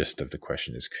 the gist of the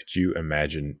question is, could you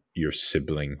imagine your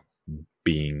sibling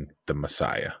being the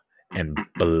Messiah and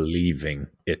believing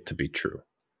it to be true?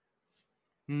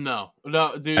 No,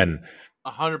 dude. And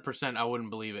 100%, I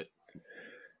wouldn't believe it.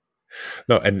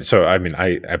 No, and so, I mean,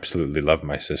 I absolutely love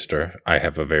my sister. I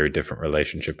have a very different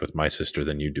relationship with my sister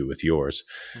than you do with yours.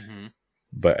 Mm-hmm.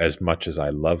 But as much as I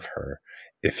love her,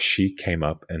 if she came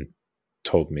up and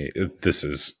told me, this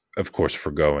is, of course,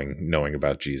 knowing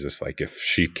about Jesus, like if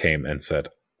she came and said,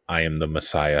 I am the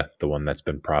Messiah, the one that's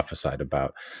been prophesied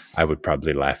about, I would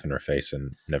probably laugh in her face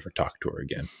and never talk to her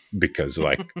again because,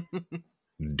 like,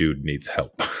 dude needs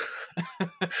help.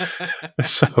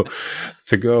 So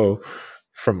to go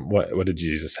from what did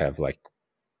Jesus have, like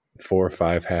 4 or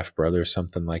 5 half brothers,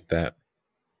 something like that,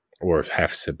 or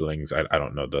half siblings? I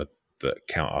don't know the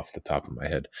count off the top of my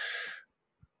head,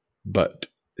 but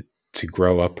to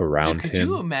grow up around Dude, could him.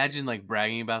 you imagine like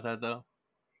bragging about that though?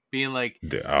 Being like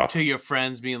to your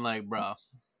friends, being like, bro,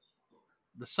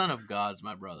 the Son of God's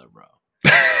my brother, bro.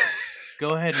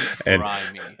 Go ahead and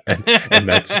try me. And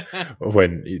that's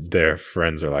when their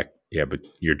friends are like, yeah, but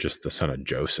you're just the son of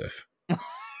Joseph.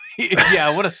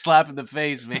 Yeah, what a slap in the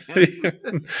face, man.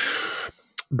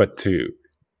 But to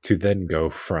then go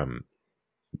from,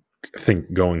 I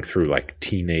think, going through like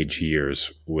teenage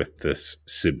years with this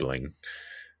sibling,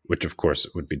 which of course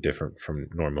would be different from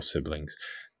normal siblings,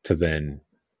 to then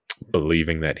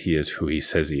believing that he is who he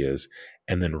says he is,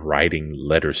 and then writing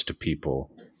letters to people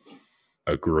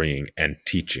agreeing and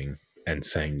teaching and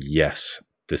saying, yes,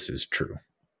 this is true.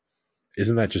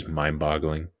 Isn't that just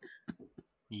mind-boggling?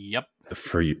 Yep.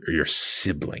 For your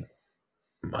sibling.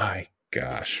 My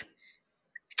gosh.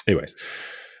 Anyways,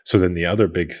 so then the other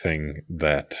big thing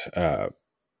that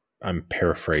I'm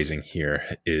paraphrasing here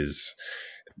is,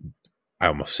 I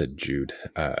almost said Jude,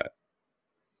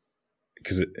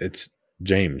 because it's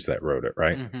James that wrote it,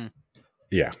 right? Mm-hmm.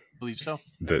 Yeah. I believe so.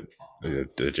 The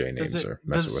J names are does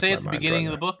messing it with say my at the mind beginning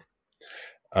right of the book?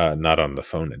 Not on the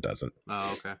phone, it doesn't.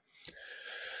 Oh, okay.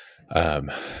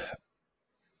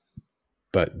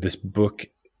 But this book,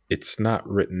 it's not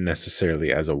written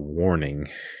necessarily as a warning.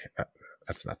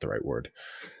 That's not the right word.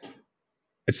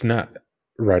 It's not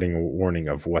writing a warning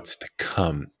of what's to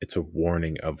come. It's a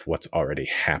warning of what's already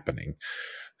happening.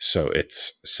 So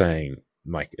it's saying,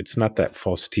 like, it's not that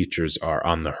false teachers are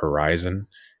on the horizon.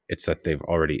 It's that they've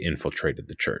already infiltrated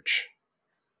the church.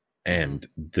 And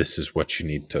this is what you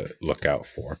need to look out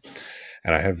for.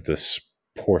 And I have this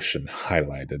portion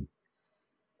highlighted.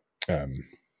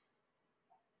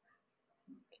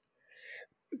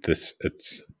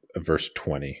 It's verse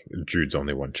 20. Jude's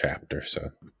only one chapter,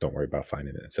 so don't worry about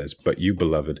finding it. It says, "But you,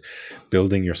 beloved,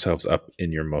 building yourselves up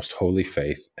in your most holy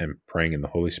faith and praying in the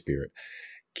Holy Spirit,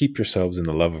 keep yourselves in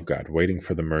the love of God, waiting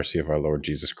for the mercy of our Lord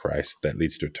Jesus Christ that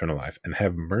leads to eternal life, and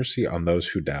have mercy on those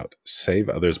who doubt. Save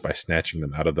others by snatching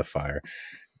them out of the fire.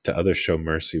 To others show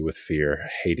mercy with fear,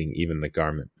 hating even the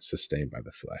garment sustained by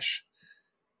the flesh."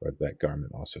 Or that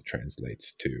garment also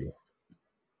translates to,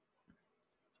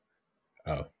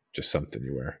 just something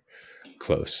you wear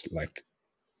close. Like,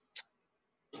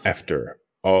 after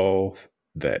all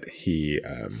that he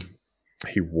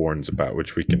warns about,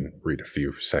 which we can read a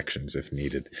few sections if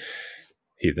needed,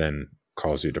 he then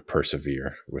calls you to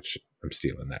persevere, which I'm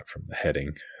stealing that from the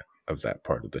heading of that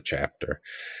part of the chapter.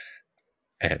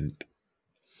 And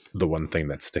the one thing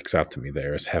that sticks out to me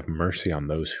there is, have mercy on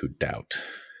those who doubt.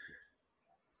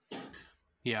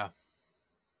 Yeah.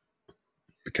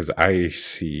 Because I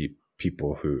see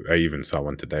people who, I even saw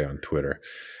one today on Twitter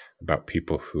about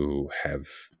people who have,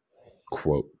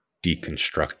 quote,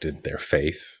 deconstructed their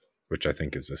faith, which I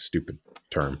think is a stupid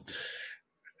term.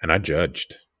 And I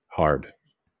judged hard,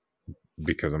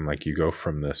 because I'm like, you go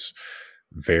from this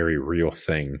very real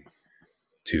thing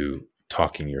to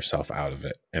talking yourself out of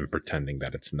it and pretending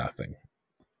that it's nothing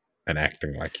and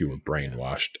acting like you were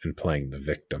brainwashed and playing the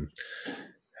victim.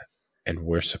 And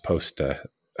we're supposed to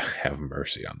have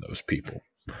mercy on those people.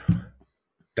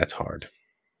 That's hard.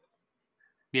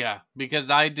 Yeah, because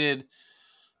I did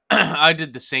I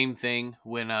did the same thing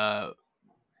when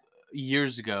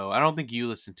years ago. I don't think you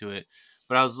listened to it,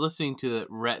 but I was listening to the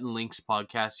Rhett and Link's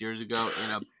podcast years ago,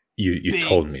 and a You big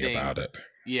told me thing, about it.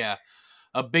 yeah,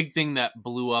 a big thing that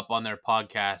blew up on their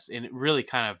podcast, and it really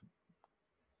kind of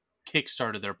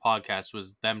kickstarted their podcast,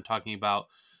 was them talking about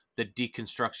the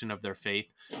deconstruction of their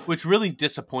faith, which really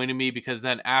disappointed me, because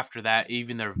then after that,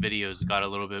 even their videos got a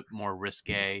little bit more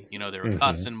risque. You know, they were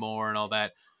cussing more and all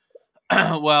that.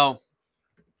 Well,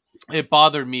 it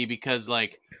bothered me because,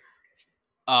 like,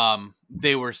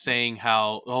 they were saying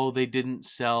how, oh, they didn't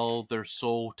sell their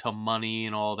soul to money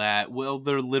and all that. Well,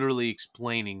 they're literally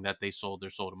explaining that they sold their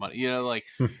soul to money. You know, like,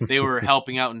 they were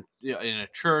helping out in a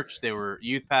church. They were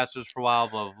youth pastors for a while,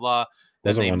 blah blah blah. Then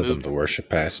Wasn't they one of them moved. the worship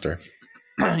pastor?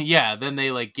 Yeah, then they,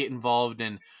 like, get involved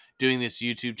in doing this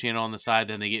YouTube channel on the side.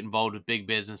 Then they get involved with big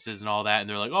businesses and all that, and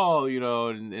they're like, oh, you know,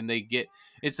 and they get,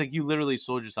 it's like, you literally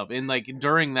sold yourself. And, like,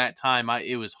 during that time,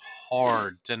 it was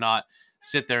hard to not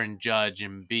sit there and judge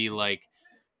and be like,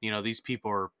 you know, these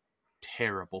people are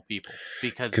terrible people,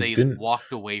 because Because they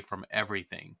walked away from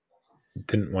everything.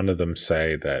 didn't one of them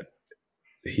say that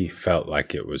he felt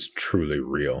like it was truly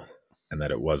real and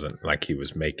that it wasn't like he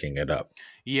was making it up?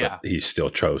 Yeah, But he still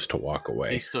chose to walk he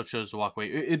away. still chose to walk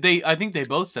away. I think they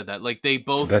both said that. Like, they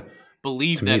both That,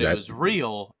 believed to me, that it that, was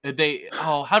real.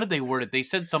 How did they word it? They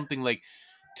said something like,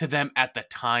 to them at the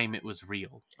time it was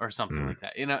real, or something like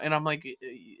that. You know, and I'm like,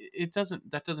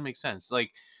 that doesn't make sense.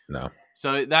 Like, no.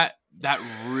 so that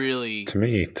really, To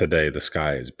me, today, the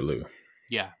sky is blue.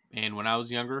 yeah. And when I was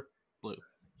younger, blue,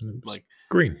 It's like,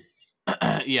 green.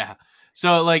 yeah.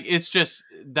 So, like, it's just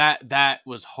that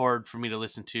was hard for me to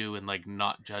listen to and, like,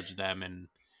 not judge them and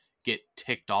get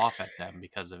ticked off at them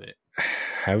because of it.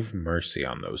 Have mercy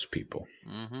on those people.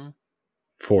 Mm-hmm.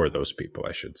 For those people,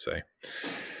 I should say.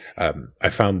 I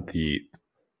found the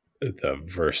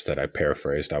verse that I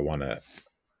paraphrased. I want to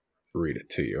read it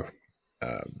to you.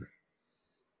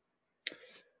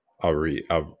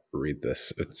 I'll read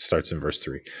this. It starts in verse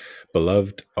 3.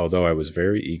 Beloved, although I was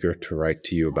very eager to write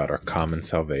to you about our common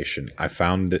salvation, I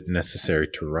found it necessary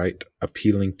to write,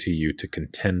 appealing to you to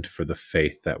contend for the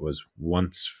faith that was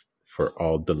once for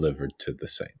all delivered to the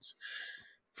saints.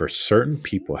 For certain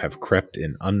people have crept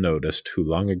in unnoticed, who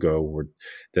long ago were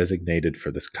designated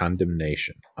for this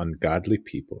condemnation, ungodly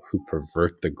people who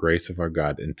pervert the grace of our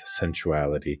God into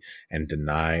sensuality and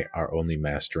deny our only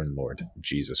Master and Lord,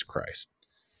 Jesus Christ.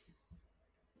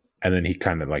 And then he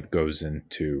kind of like goes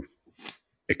into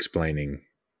explaining,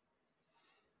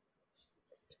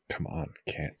 come on,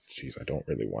 can't, jeez, I don't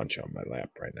really want you on my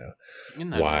lap right now. Isn't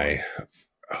that Why? annoying?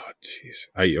 Oh, jeez.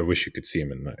 I wish you could see him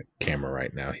in the camera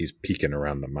right now. He's peeking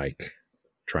around the mic,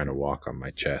 trying to walk on my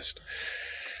chest.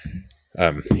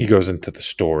 He goes into the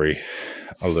story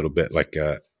a little bit, like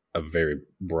a very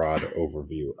broad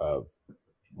overview of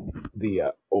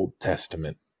the Old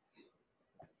Testament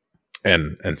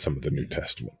and some of the New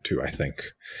Testament too, I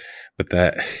think. But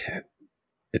that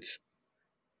it's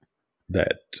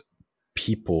that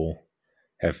people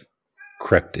have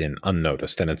crept in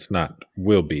unnoticed, and it's not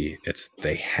will be, it's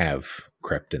they have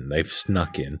crept in, they've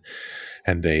snuck in,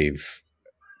 and they've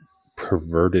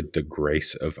perverted the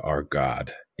grace of our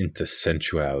God into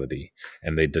sensuality,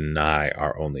 and they deny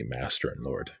our only Master and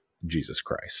Lord, Jesus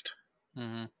Christ.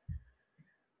 Mm-hmm.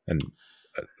 And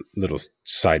a little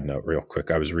side note real quick,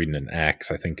 I was reading in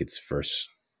Acts, I think it's verse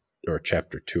or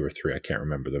chapter 2 or 3, I can't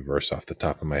remember the verse off the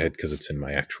top of my head because it's in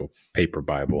my actual paper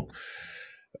Bible,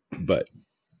 but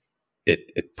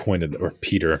it pointed, or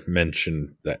Peter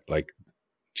mentioned that like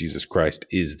Jesus Christ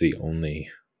is the only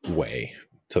way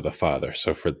to the Father.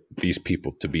 So for these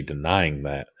people to be denying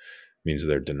that means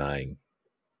they're denying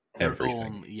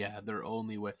everything. Their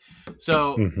only way.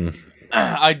 So Mm-hmm.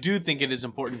 I do think it is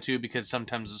important too, because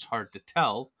sometimes it's hard to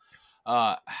tell.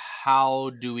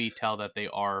 How do we tell that they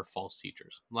are false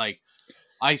teachers? Like,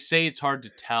 I say it's hard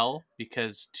to tell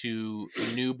because to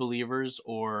new believers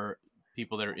or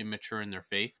people that are immature in their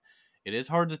faith, it is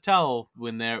hard to tell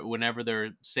whenever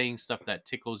they're saying stuff that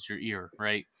tickles your ear,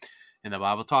 right? And the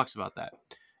Bible talks about that.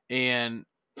 And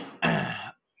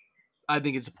I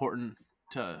think it's important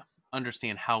to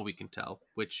understand how we can tell,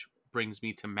 which brings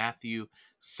me to Matthew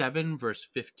 7, verse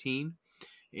 15.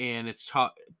 And it's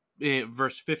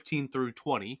verse 15 through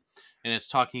 20. And it's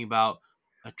talking about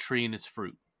a tree and its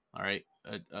fruit. All right.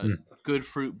 A good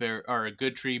fruit or a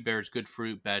good tree bears good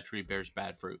fruit, bad tree bears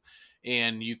bad fruit.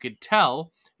 And you could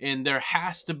tell, and there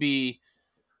has to be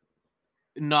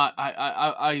not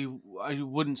I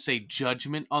wouldn't say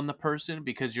judgment on the person,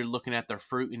 because you're looking at their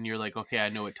fruit and you're like, okay, I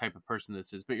know what type of person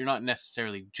this is, but you're not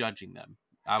necessarily judging them,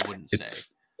 I wouldn't say.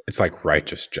 It's like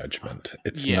righteous judgment.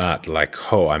 It's Yeah. not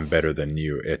like, oh, I'm better than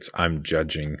you. It's I'm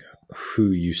judging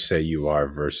who you say you are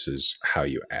versus how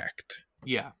you act,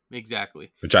 Yeah,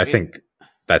 exactly. which I think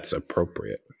that's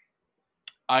appropriate.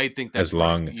 I think as that's right.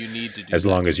 long You need to do as that.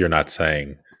 long as you're not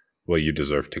saying, well, you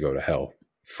deserve to go to hell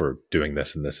for doing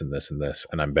this and this and this and this,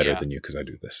 and I'm better Yeah. than you because I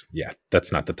do this. Yeah,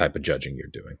 that's not the type of judging you're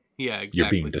doing. Yeah, exactly. You're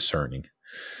being discerning.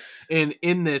 And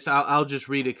in this, I'll just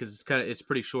read it because it's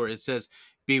pretty short. It says,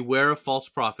 "Beware of false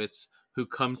prophets who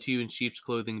come to you in sheep's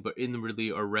clothing, but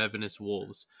inwardly are ravenous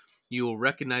wolves. You will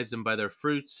recognize them by their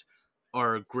fruits.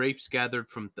 Are grapes gathered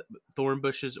from thorn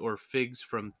bushes or figs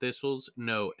from thistles?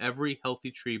 No, every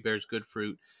healthy tree bears good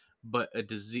fruit, but the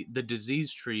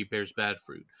diseased tree bears bad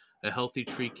fruit. A healthy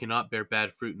tree cannot bear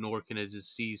bad fruit, nor can a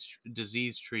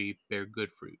diseased tree bear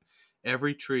good fruit.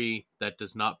 Every tree that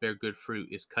does not bear good fruit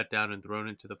is cut down and thrown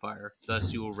into the fire.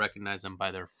 Thus you will recognize them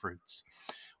by their fruits."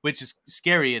 Which is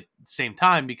scary at the same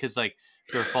time, because like,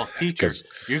 if you're a false teacher,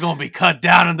 you're going to be cut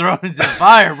down and thrown into the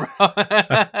fire, bro.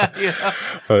 You know?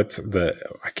 So it's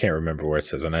I can't remember where it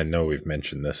says, and I know we've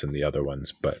mentioned this in the other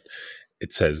ones, but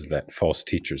it says that false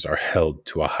teachers are held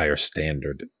to a higher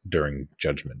standard during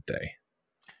Judgment Day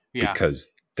because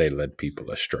they led people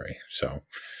astray. So,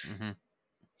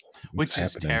 which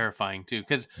is terrifying too,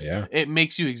 because yeah, it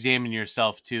makes you examine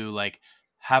yourself too. Like,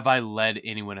 have I led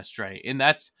anyone astray? And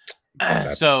that's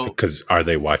so, because are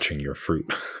they watching your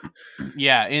fruit?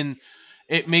 yeah, and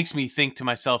it makes me think to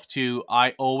myself too.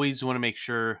 I always want to make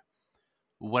sure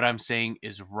what I'm saying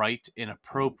is right and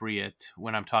appropriate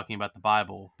when I'm talking about the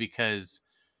Bible, because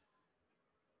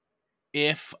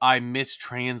if I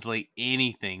mistranslate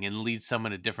anything and lead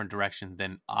someone a different direction,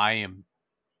 then I am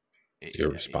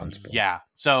irresponsible. Yeah.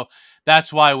 So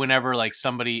that's why whenever like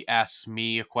somebody asks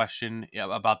me a question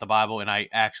about the Bible and I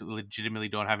actually legitimately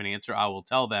don't have an answer, I will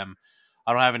tell them,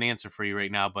 I don't have an answer for you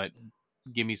right now, but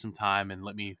give me some time and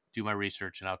let me do my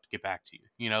research and I'll get back to you.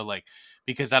 You know, like,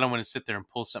 because I don't want to sit there and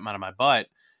pull something out of my butt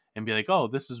and be like, oh,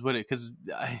 this is what it, because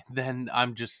then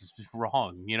I'm just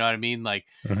wrong. You know what I mean? Like,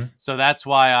 Mhm. so that's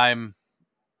why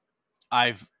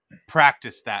I've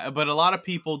practiced that. But a lot of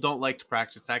people don't like to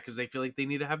practice that because they feel like they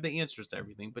need to have the answers to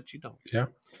everything, but you don't. Yeah. You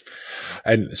know?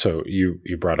 And so you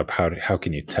brought up how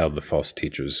can you tell the false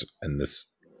teachers, and this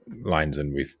lines,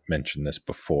 and we've mentioned this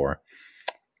before.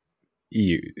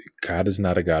 You, God is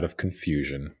not a God of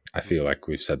confusion. I feel Mm-hmm. like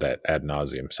we've said that ad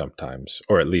nauseum sometimes,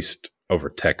 or at least over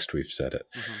text we've said it,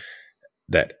 Mm-hmm.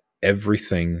 that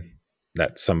everything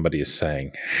that somebody is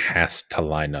saying has to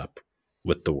line up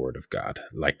with the Word of God.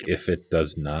 Like Yep. if it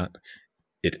does not,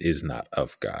 it is not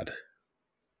of God.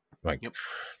 Like, Yep.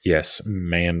 yes,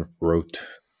 man wrote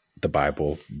the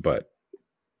Bible, but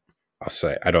I'll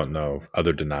say, I don't know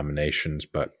other denominations,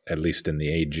 but at least in the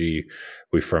AG,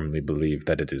 we firmly believe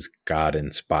that it is God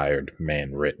inspired,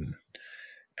 man written.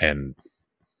 And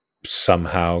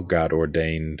somehow God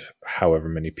ordained however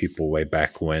many people way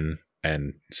back when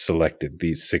and selected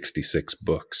these 66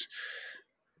 books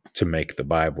to make the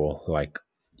Bible. Like,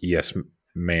 yes,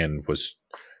 man was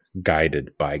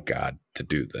guided by God to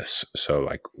do this. So,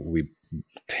 like, we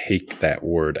take that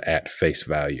word at face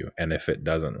value. And if it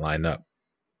doesn't line up,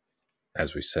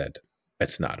 as we said,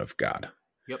 it's not of God.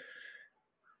 Yep.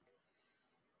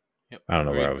 Yep. I don't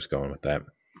know where I Agreed. was going with that.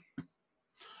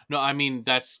 No, I mean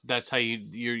that's how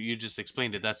you just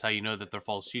explained it. That's how you know that they're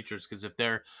false teachers, because if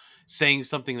they're saying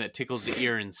something that tickles the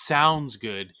ear and sounds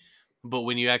good, but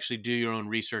when you actually do your own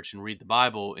research and read the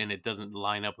Bible and it doesn't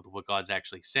line up with what God's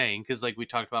actually saying, because like we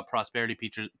talked about prosperity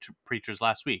preachers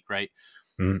last week, right?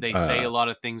 Mm, They say a lot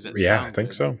of things that yeah, I sound think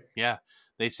good. so. Yeah,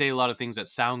 they say a lot of things that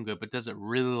sound good, but doesn't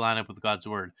really line up with God's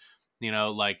word.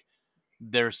 Like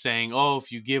they're saying, oh,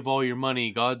 if you give all your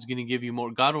money, God's going to give you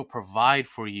more. God will provide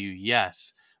for you,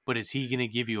 yes. But is he going to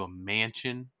give you a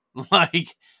mansion?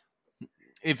 Like,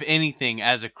 if anything,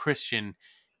 as a Christian,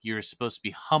 you're supposed to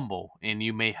be humble and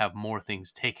you may have more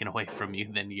things taken away from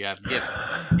you than you have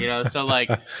given. So like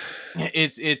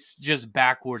it's just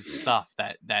backward stuff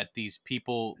that these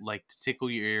people like to tickle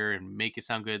your ear and make it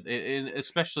sound good. And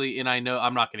especially, and I know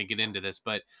I'm not going to get into this,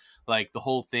 but like the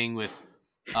whole thing with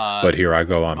uh But here I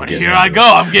go. I'm but getting here I into go.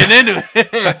 I'm getting into it.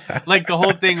 it. Like the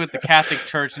whole thing with the Catholic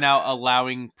Church now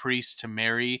allowing priests to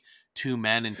marry two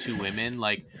men and two women.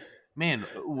 Like, man,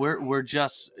 we're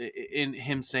just in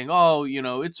him saying, "Oh,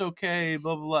 it's okay."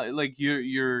 Blah blah blah. Like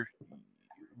you're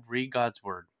read God's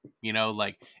word.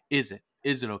 Like is it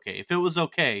okay? If it was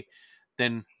okay,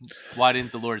 then why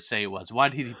didn't the Lord say it was? Why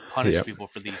did He punish Yep. people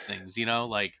for these things?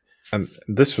 Like And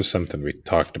this was something we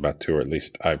talked about too, or at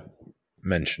least I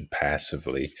mentioned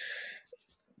passively.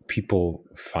 People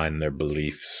find their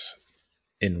beliefs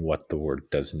in what the word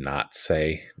does not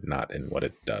say, not in what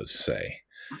it does say.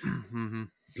 mm-hmm.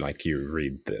 Like you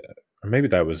read or maybe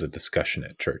that was a discussion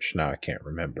at church. Now I can't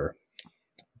remember.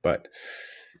 But,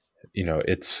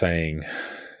 it's saying,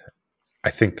 I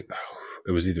think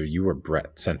it was either you or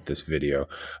Brett sent this video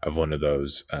of one of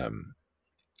those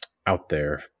out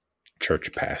there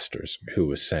church pastors who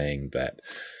was saying that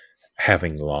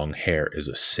having long hair is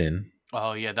a sin.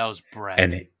 Oh yeah, that was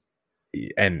And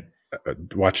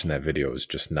Brett. watching that video was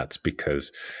just nuts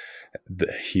because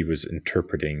he was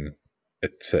interpreting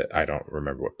it. I don't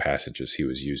remember what passages he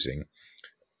was using,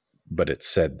 but it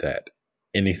said that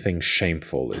anything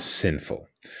shameful is sinful,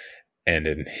 and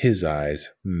in his eyes,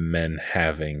 men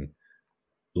having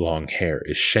long hair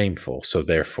is shameful, so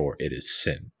therefore it is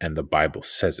sin, and the Bible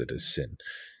says it is sin,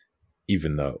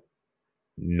 even though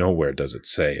nowhere does it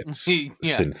say it's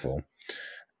Yeah. sinful.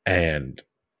 And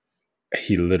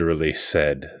he literally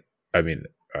said, I mean,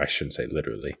 I shouldn't say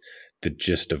literally, the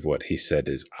gist of what he said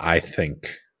is, I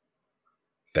think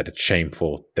that it's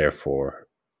shameful, therefore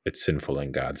it's sinful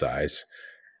in God's eyes.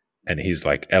 And he's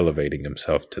like elevating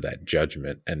himself to that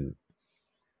judgment. And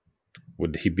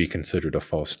would he be considered a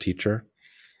false teacher?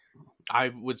 I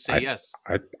would say I yes.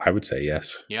 I would say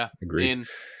yes. Yeah. Agree. And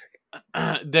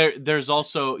there's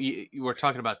also you were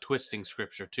talking about twisting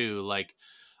scripture too. Like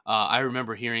I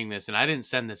remember hearing this, and I didn't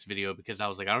send this video because I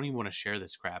was like, I don't even want to share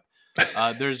this crap.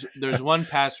 There's one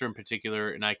pastor in particular,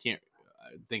 and I can't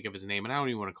think of his name, and I don't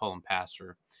even want to call him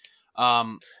pastor.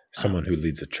 Um, Someone who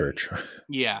leads a church.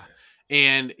 yeah,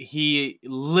 and he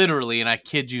literally, and I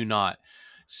kid you not,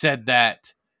 said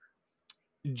that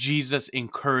Jesus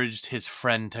encouraged his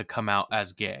friend to come out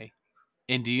as gay.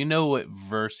 And do you know what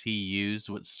verse he used?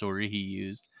 What story he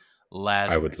used? I would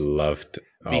Lazarus. love to.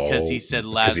 Because he Oh, said,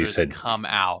 because he Lazarus, said, come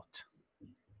out.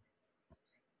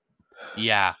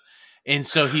 Yeah. And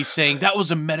so he's saying that was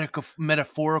a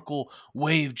metaphorical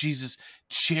way of Jesus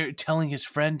telling his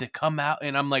friend to come out.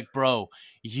 And I'm like, bro,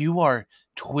 you are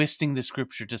twisting the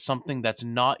scripture to something that's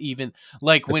not even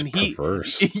like It's when he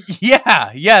perverse.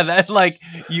 yeah, that like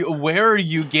where are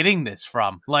you getting this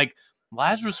from? Like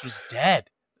Lazarus was dead.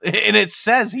 And it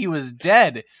says he was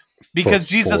dead For because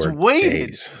Jesus waited. 4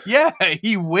 days. Yeah,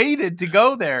 he waited to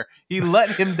go there. He let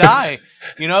him It's, die.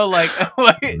 You know, like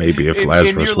maybe if and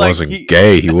Lazarus you're like wasn't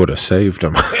gay, he would have saved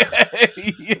him.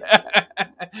 yeah.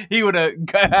 He would have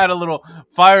had a little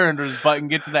fire under his butt and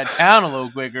get to that town a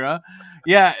little quicker, huh?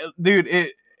 Yeah, dude,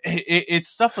 it's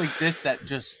stuff like this that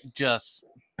just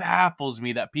baffles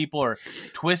me that people are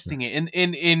twisting it,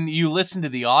 and you listen to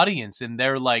the audience and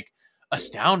they're like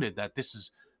astounded that this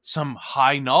is some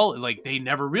high knowledge, like they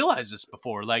never realized this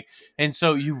before, like, and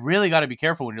so you really got to be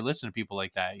careful when you're listening to people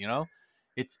like that, you know.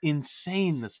 It's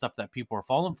insane the stuff that people are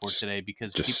falling for It's today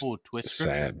because just people would twist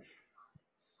scripture. sad.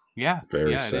 Yeah,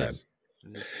 Very yeah, it sad. is.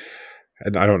 It is.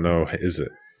 And I don't know, is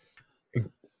it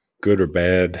good or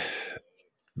bad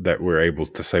that we're able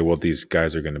to say, well, these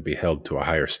guys are going to be held to a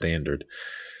higher standard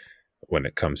when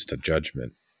it comes to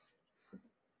judgment?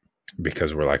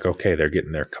 Because we're like, okay, they're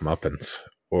getting their comeuppance.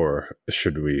 Or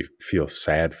should we feel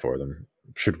sad for them?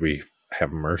 Should we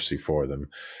have mercy for them?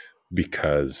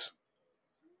 Because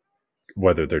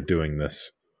whether they're doing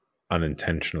this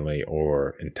unintentionally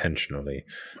or intentionally,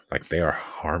 like they are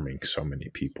harming so many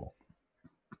people.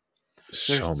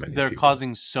 They're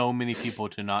causing so many people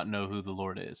to not know who the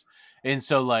Lord is. And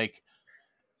so like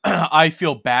I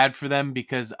feel bad for them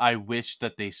because I wish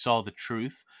that they saw the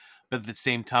truth, but at the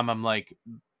same time I'm like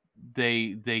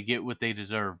they get what they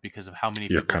deserve because of how many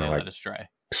You're people kind they of like, led astray.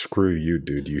 screw you,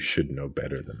 dude. You should know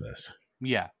better than this.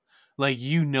 Yeah. Like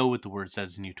you know what the word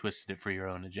says and you twisted it for your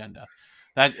own agenda.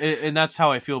 And that's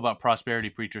how I feel about prosperity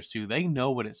preachers too. They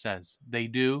know what it says. They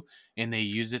do, and they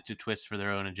use it to twist for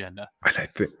their own agenda. And I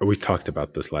think we talked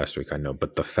about this last week, I know,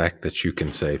 but the fact that you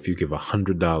can say, if you give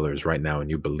 $100 right now and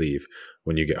you believe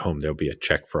when you get home, there'll be a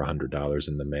check for $100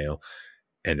 in the mail.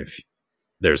 And if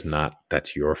there's not,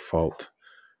 that's your fault.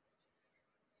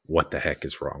 What the heck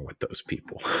is wrong with those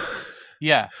people?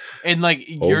 Yeah. And like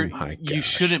My you gosh.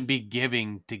 shouldn't be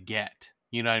giving to get.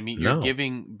 You know what I mean? You're No.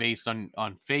 giving based on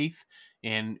faith,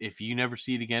 and if you never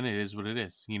see it again, it is what it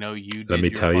is. You know, you Let did me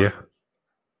your tell you, part.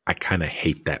 I kind of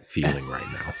hate that feeling right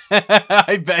now.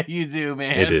 I bet you do,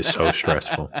 man. It is so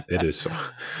stressful. It is so.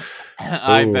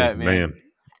 I Oh bet, man.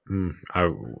 I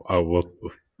will.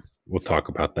 We'll talk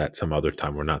about that some other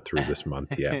time. We're not through this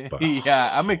month yet, but Yeah,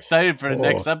 I'm excited for the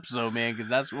next oh, episode, man, because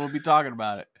that's what we'll be talking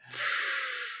about it.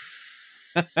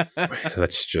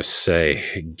 let's just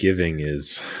say giving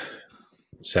is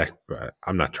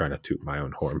I'm not trying to toot my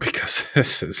own horn because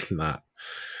this is not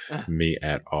me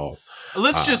at all.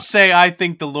 Let's just say I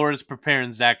think the Lord is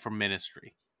preparing Zach for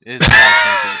ministry. Is what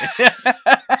I'm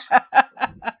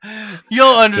thinking.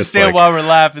 You'll understand why we're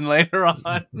laughing later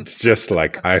on. Just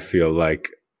like I feel like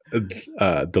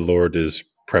the Lord is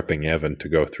prepping Evan to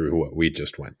go through what we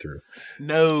just went through.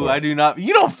 No, I do not.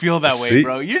 You don't feel that way,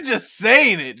 bro. You're just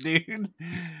saying it, dude.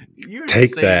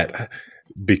 Take that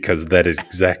because that is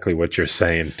exactly what you're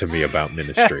saying to me about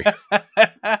ministry.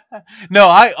 No,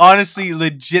 I honestly,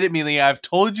 legitimately, I've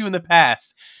told you in the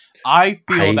past, I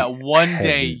feel that one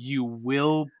day you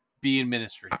will be in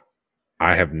ministry.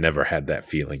 I have never had that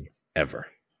feeling ever.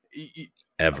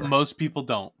 Ever. Most people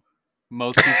don't.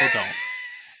 Most people don't.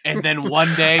 And then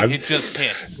one day it just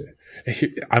hits.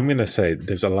 I'm going to say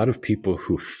there's a lot of people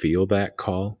who feel that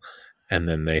call and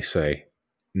then they say,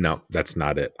 no, that's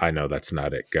not it. I know that's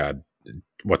not it. God,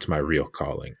 what's my real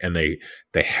calling? And they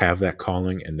have that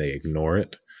calling and they ignore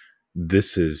it.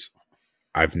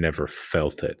 I've never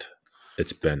felt it.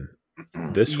 It's been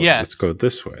this way. Yes. Let's go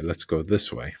this way. Let's go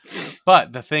this way.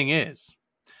 But the thing is,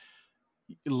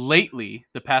 lately,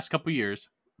 the past couple years,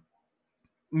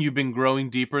 you've been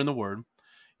growing deeper in the Word.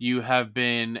 You have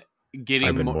been getting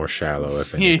I've been more shallow,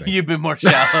 if anything. You've been more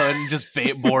shallow and just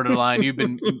borderline. You've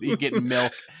been getting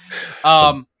milk.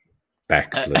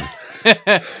 Backslidden.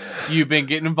 You've been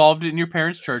getting involved in your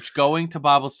parents' church, going to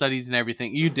Bible studies and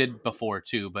everything. You did before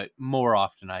too, but more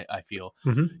often, I feel.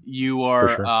 Mm-hmm. You are.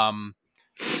 Sure.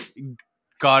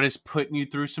 God is putting you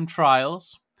through some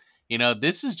trials. You know,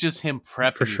 this is just him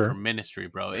prepping you for ministry,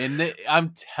 bro. And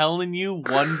I'm telling you,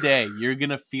 one day you're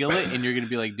going to feel it and you're going to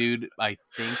be like, dude, I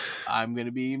think I'm going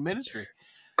to be in ministry.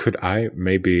 Could I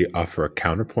maybe offer a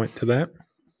counterpoint to that?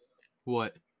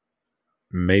 What?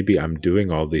 Maybe I'm doing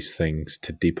all these things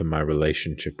to deepen my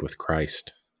relationship with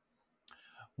Christ.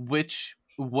 Which,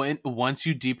 once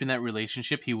you deepen that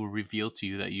relationship, he will reveal to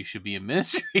you that you should be in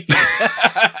ministry.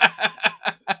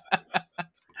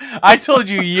 I told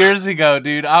you years ago,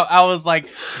 dude. I was like,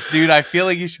 dude, I feel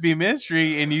like you should be in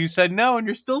ministry, and you said no, and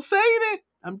you're still saying it.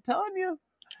 I'm telling you.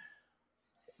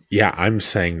 Yeah, I'm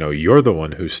saying no. You're the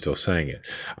one who's still saying it.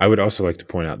 I would also like to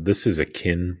point out this is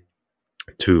akin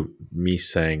to me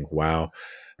saying, wow,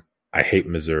 I hate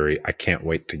Missouri. I can't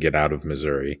wait to get out of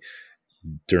Missouri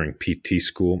during PT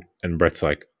school. And Brett's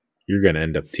like, you're going to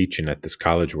end up teaching at this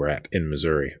college we're at in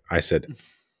Missouri. I said,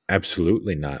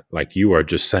 absolutely not. Like, you are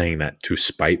just saying that to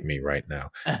spite me right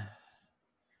now.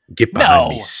 Get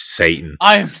behind me, No, Satan.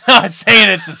 I'm not saying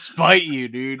it to spite you,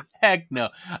 dude. Heck no.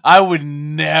 I would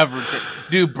never say.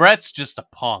 Dude, Brett's just a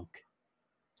punk.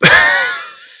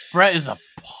 Brett is a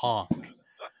punk.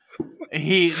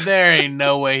 There ain't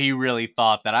no way he really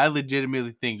thought that. I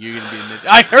legitimately think you're gonna be in this.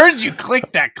 I heard you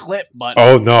click that clip button.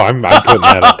 Oh, no, I'm putting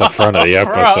that at the front of the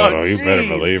episode. Bro, You better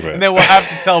believe it. And then we'll have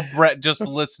to tell Brett just to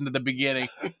listen to the beginning.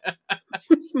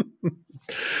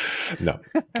 No,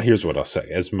 here's what I'll say.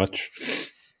 As much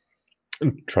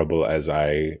trouble as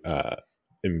I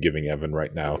am giving Evan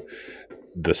right now,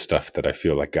 the stuff that I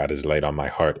feel like God has laid on my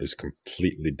heart is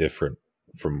completely different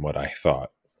from what I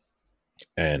thought.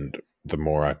 And the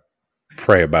more I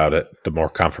pray about it, the more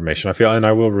confirmation I feel, and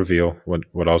I will reveal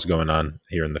what all's going on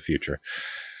here in the future.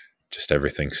 Just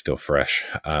everything's still fresh.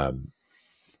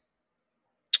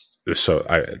 So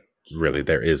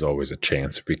there is always a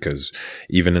chance, because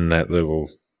even in that little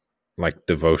like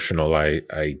devotional I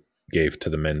gave to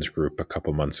the men's group a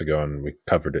couple months ago, and we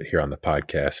covered it here on the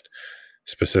podcast,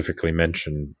 specifically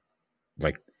mentioned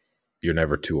like you're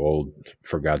never too old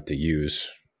for God to use.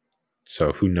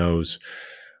 So who knows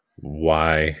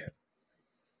why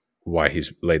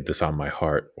he's laid this on my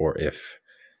heart, or if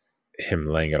him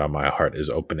laying it on my heart is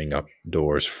opening up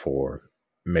doors for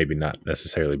maybe not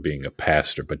necessarily being a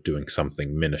pastor, but doing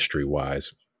something ministry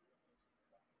wise.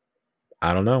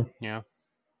 I don't know. Yeah.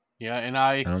 And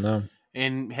I don't know.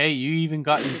 And hey, you even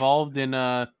got involved in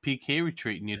a PK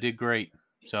retreat, and you did great.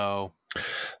 So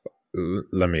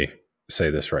let me say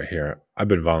this right here. I've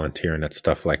been volunteering at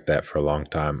stuff like that for a long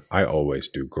time. I always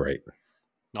do great.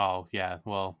 Oh yeah,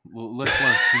 well let's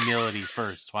learn humility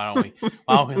first. Why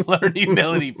don't we learn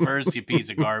humility first, you piece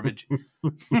of garbage? I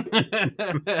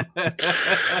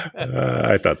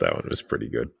thought that one was pretty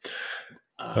good.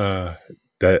 The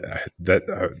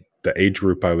age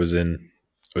group I was in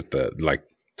with the like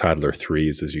toddler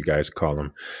threes, as you guys call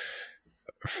them,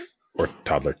 or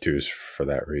toddler twos for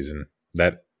that reason,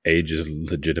 that age is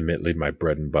legitimately my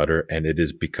bread and butter, and it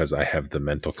is because I have the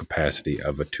mental capacity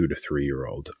of a 2 to 3 year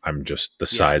old. I'm just the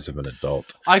size of an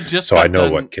adult. I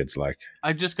know what kids like.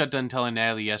 I just got done telling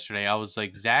Natalie yesterday. I was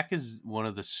like, Zach is one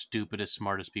of the stupidest,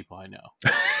 smartest people I know.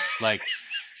 Like,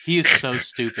 he is so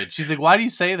stupid. She's like, why do you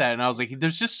say that? And I was like,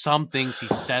 there's just some things he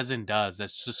says and does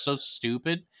that's just so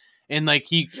stupid. And like,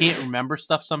 he can't remember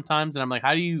stuff sometimes. And I'm like,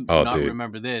 how do you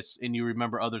remember this and you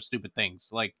remember other stupid things?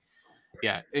 Like,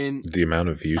 yeah. And the amount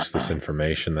of useless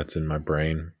information that's in my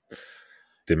brain,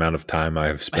 the amount of time I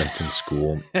have spent in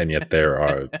school, and yet there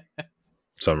are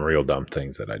some real dumb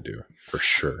things that I do, for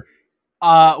sure.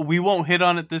 We won't hit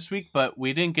on it this week, but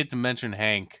we didn't get to mention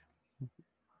Hank.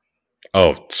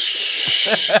 Oh,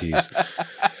 jeez.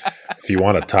 If you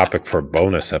want a topic for a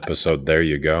bonus episode, there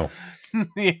you go.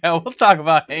 Yeah, we'll talk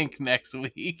about Hank next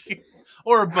week.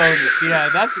 Or a bonus. Yeah,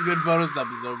 that's a good bonus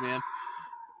episode, man.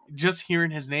 Just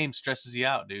hearing his name stresses you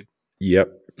out, dude. Yep.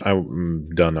 I'm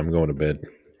done. I'm going to bed.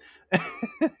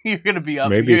 You're going to be up.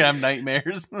 Maybe, you're going to have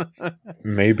nightmares.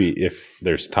 Maybe if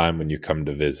there's time when you come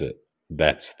to visit,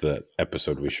 that's the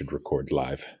episode we should record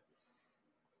live.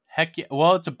 Heck yeah.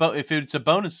 Well, if it's a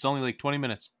bonus, it's only like 20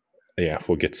 minutes. Yeah, if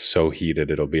we'll get so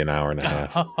heated, it'll be an hour and a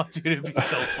half. Oh, dude, it'd be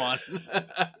so fun.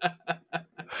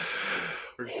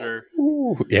 For sure.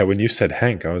 Ooh, yeah, when you said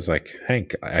Hank, I was like,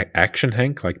 Hank, Action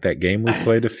Hank, like that game we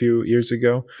played a few years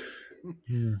ago?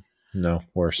 No,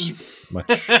 worse. Much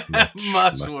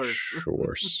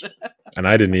worse. And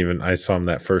I saw him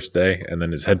that first day, and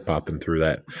then his head popping through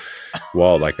that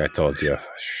wall, like I told you.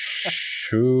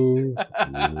 Shoo-wee.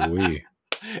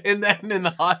 And then in the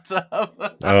hot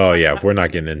tub. Oh, yeah, we're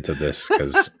not getting into this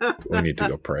because we need to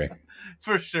go pray.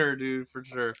 For sure, dude. For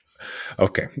sure.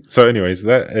 Okay. So anyways,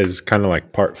 that is kind of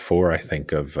like part 4, I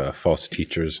think, of false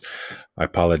teachers. I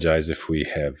apologize if we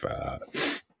have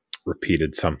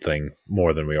repeated something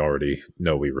more than we already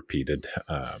know we repeated.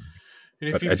 And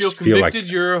if you feel convicted,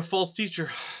 you're a false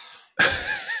teacher.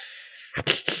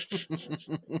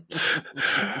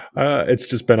 It's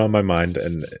just been on my mind,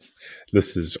 and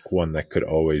this is one that people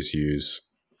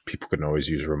can always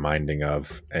use reminding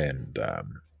of. And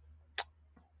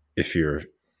if you're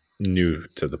new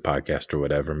to the podcast or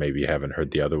whatever, maybe you haven't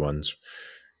heard the other ones,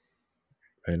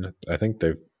 and I think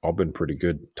they've all been pretty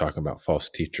good talking about false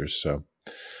teachers. So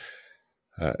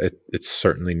it's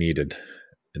certainly needed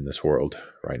in this world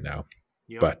right now.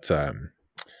 Yep. But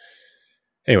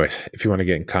Anyways, if you want to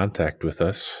get in contact with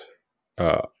us,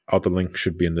 all the links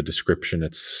should be in the description.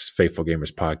 It's Faithful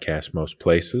Gamers Podcast most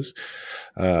places.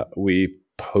 We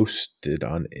posted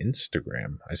on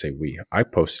Instagram. I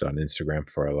posted on Instagram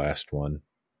for our last one.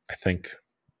 I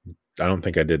don't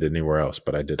think I did anywhere else,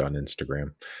 but I did on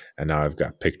Instagram. And now I've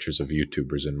got pictures of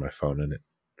YouTubers in my phone, and it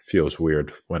feels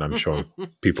weird when I'm showing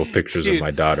people pictures of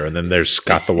my daughter, and then there's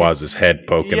Scott the Waz's head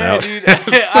poking out. Dude.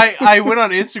 I went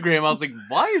on Instagram. I was like,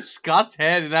 why is Scott's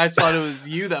head? And I thought it was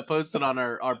you that posted on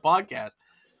our podcast.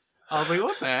 I was like,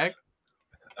 what the heck?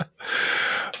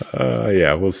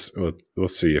 Yeah, we'll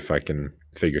see if I can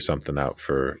figure something out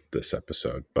for this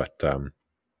episode. But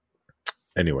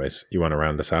anyways, you want to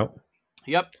round us out?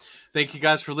 Yep. Thank you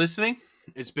guys for listening.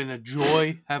 It's been a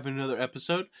joy having another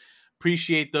episode.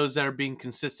 Appreciate those that are being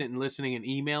consistent and listening and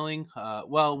emailing.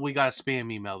 Well, we got a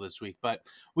spam email this week, but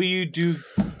we do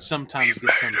sometimes get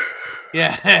some.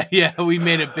 Yeah, we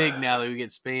made it big now that we get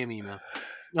spam emails.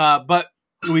 But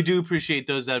we do appreciate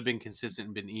those that have been consistent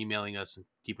and been emailing us and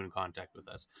keeping in contact with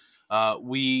us.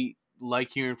 We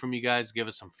like hearing from you guys. Give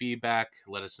us some feedback.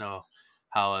 Let us know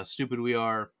how stupid we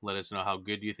are. Let us know how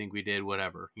good you think we did.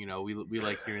 Whatever. You know, we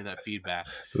like hearing that feedback.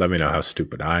 Let me know how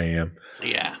stupid I am.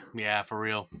 Yeah, for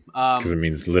real. Because it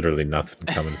means literally nothing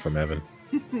coming from Evan.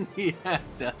 Yeah, it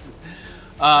does.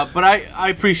 But I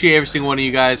appreciate every single one of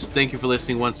you guys. Thank you for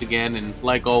listening once again. And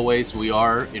like always, we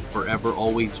are and forever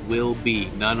always will be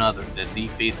none other than the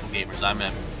Faithful Gamers. I'm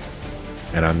Evan.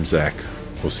 And I'm Zach.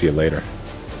 We'll see you later.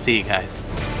 See you guys.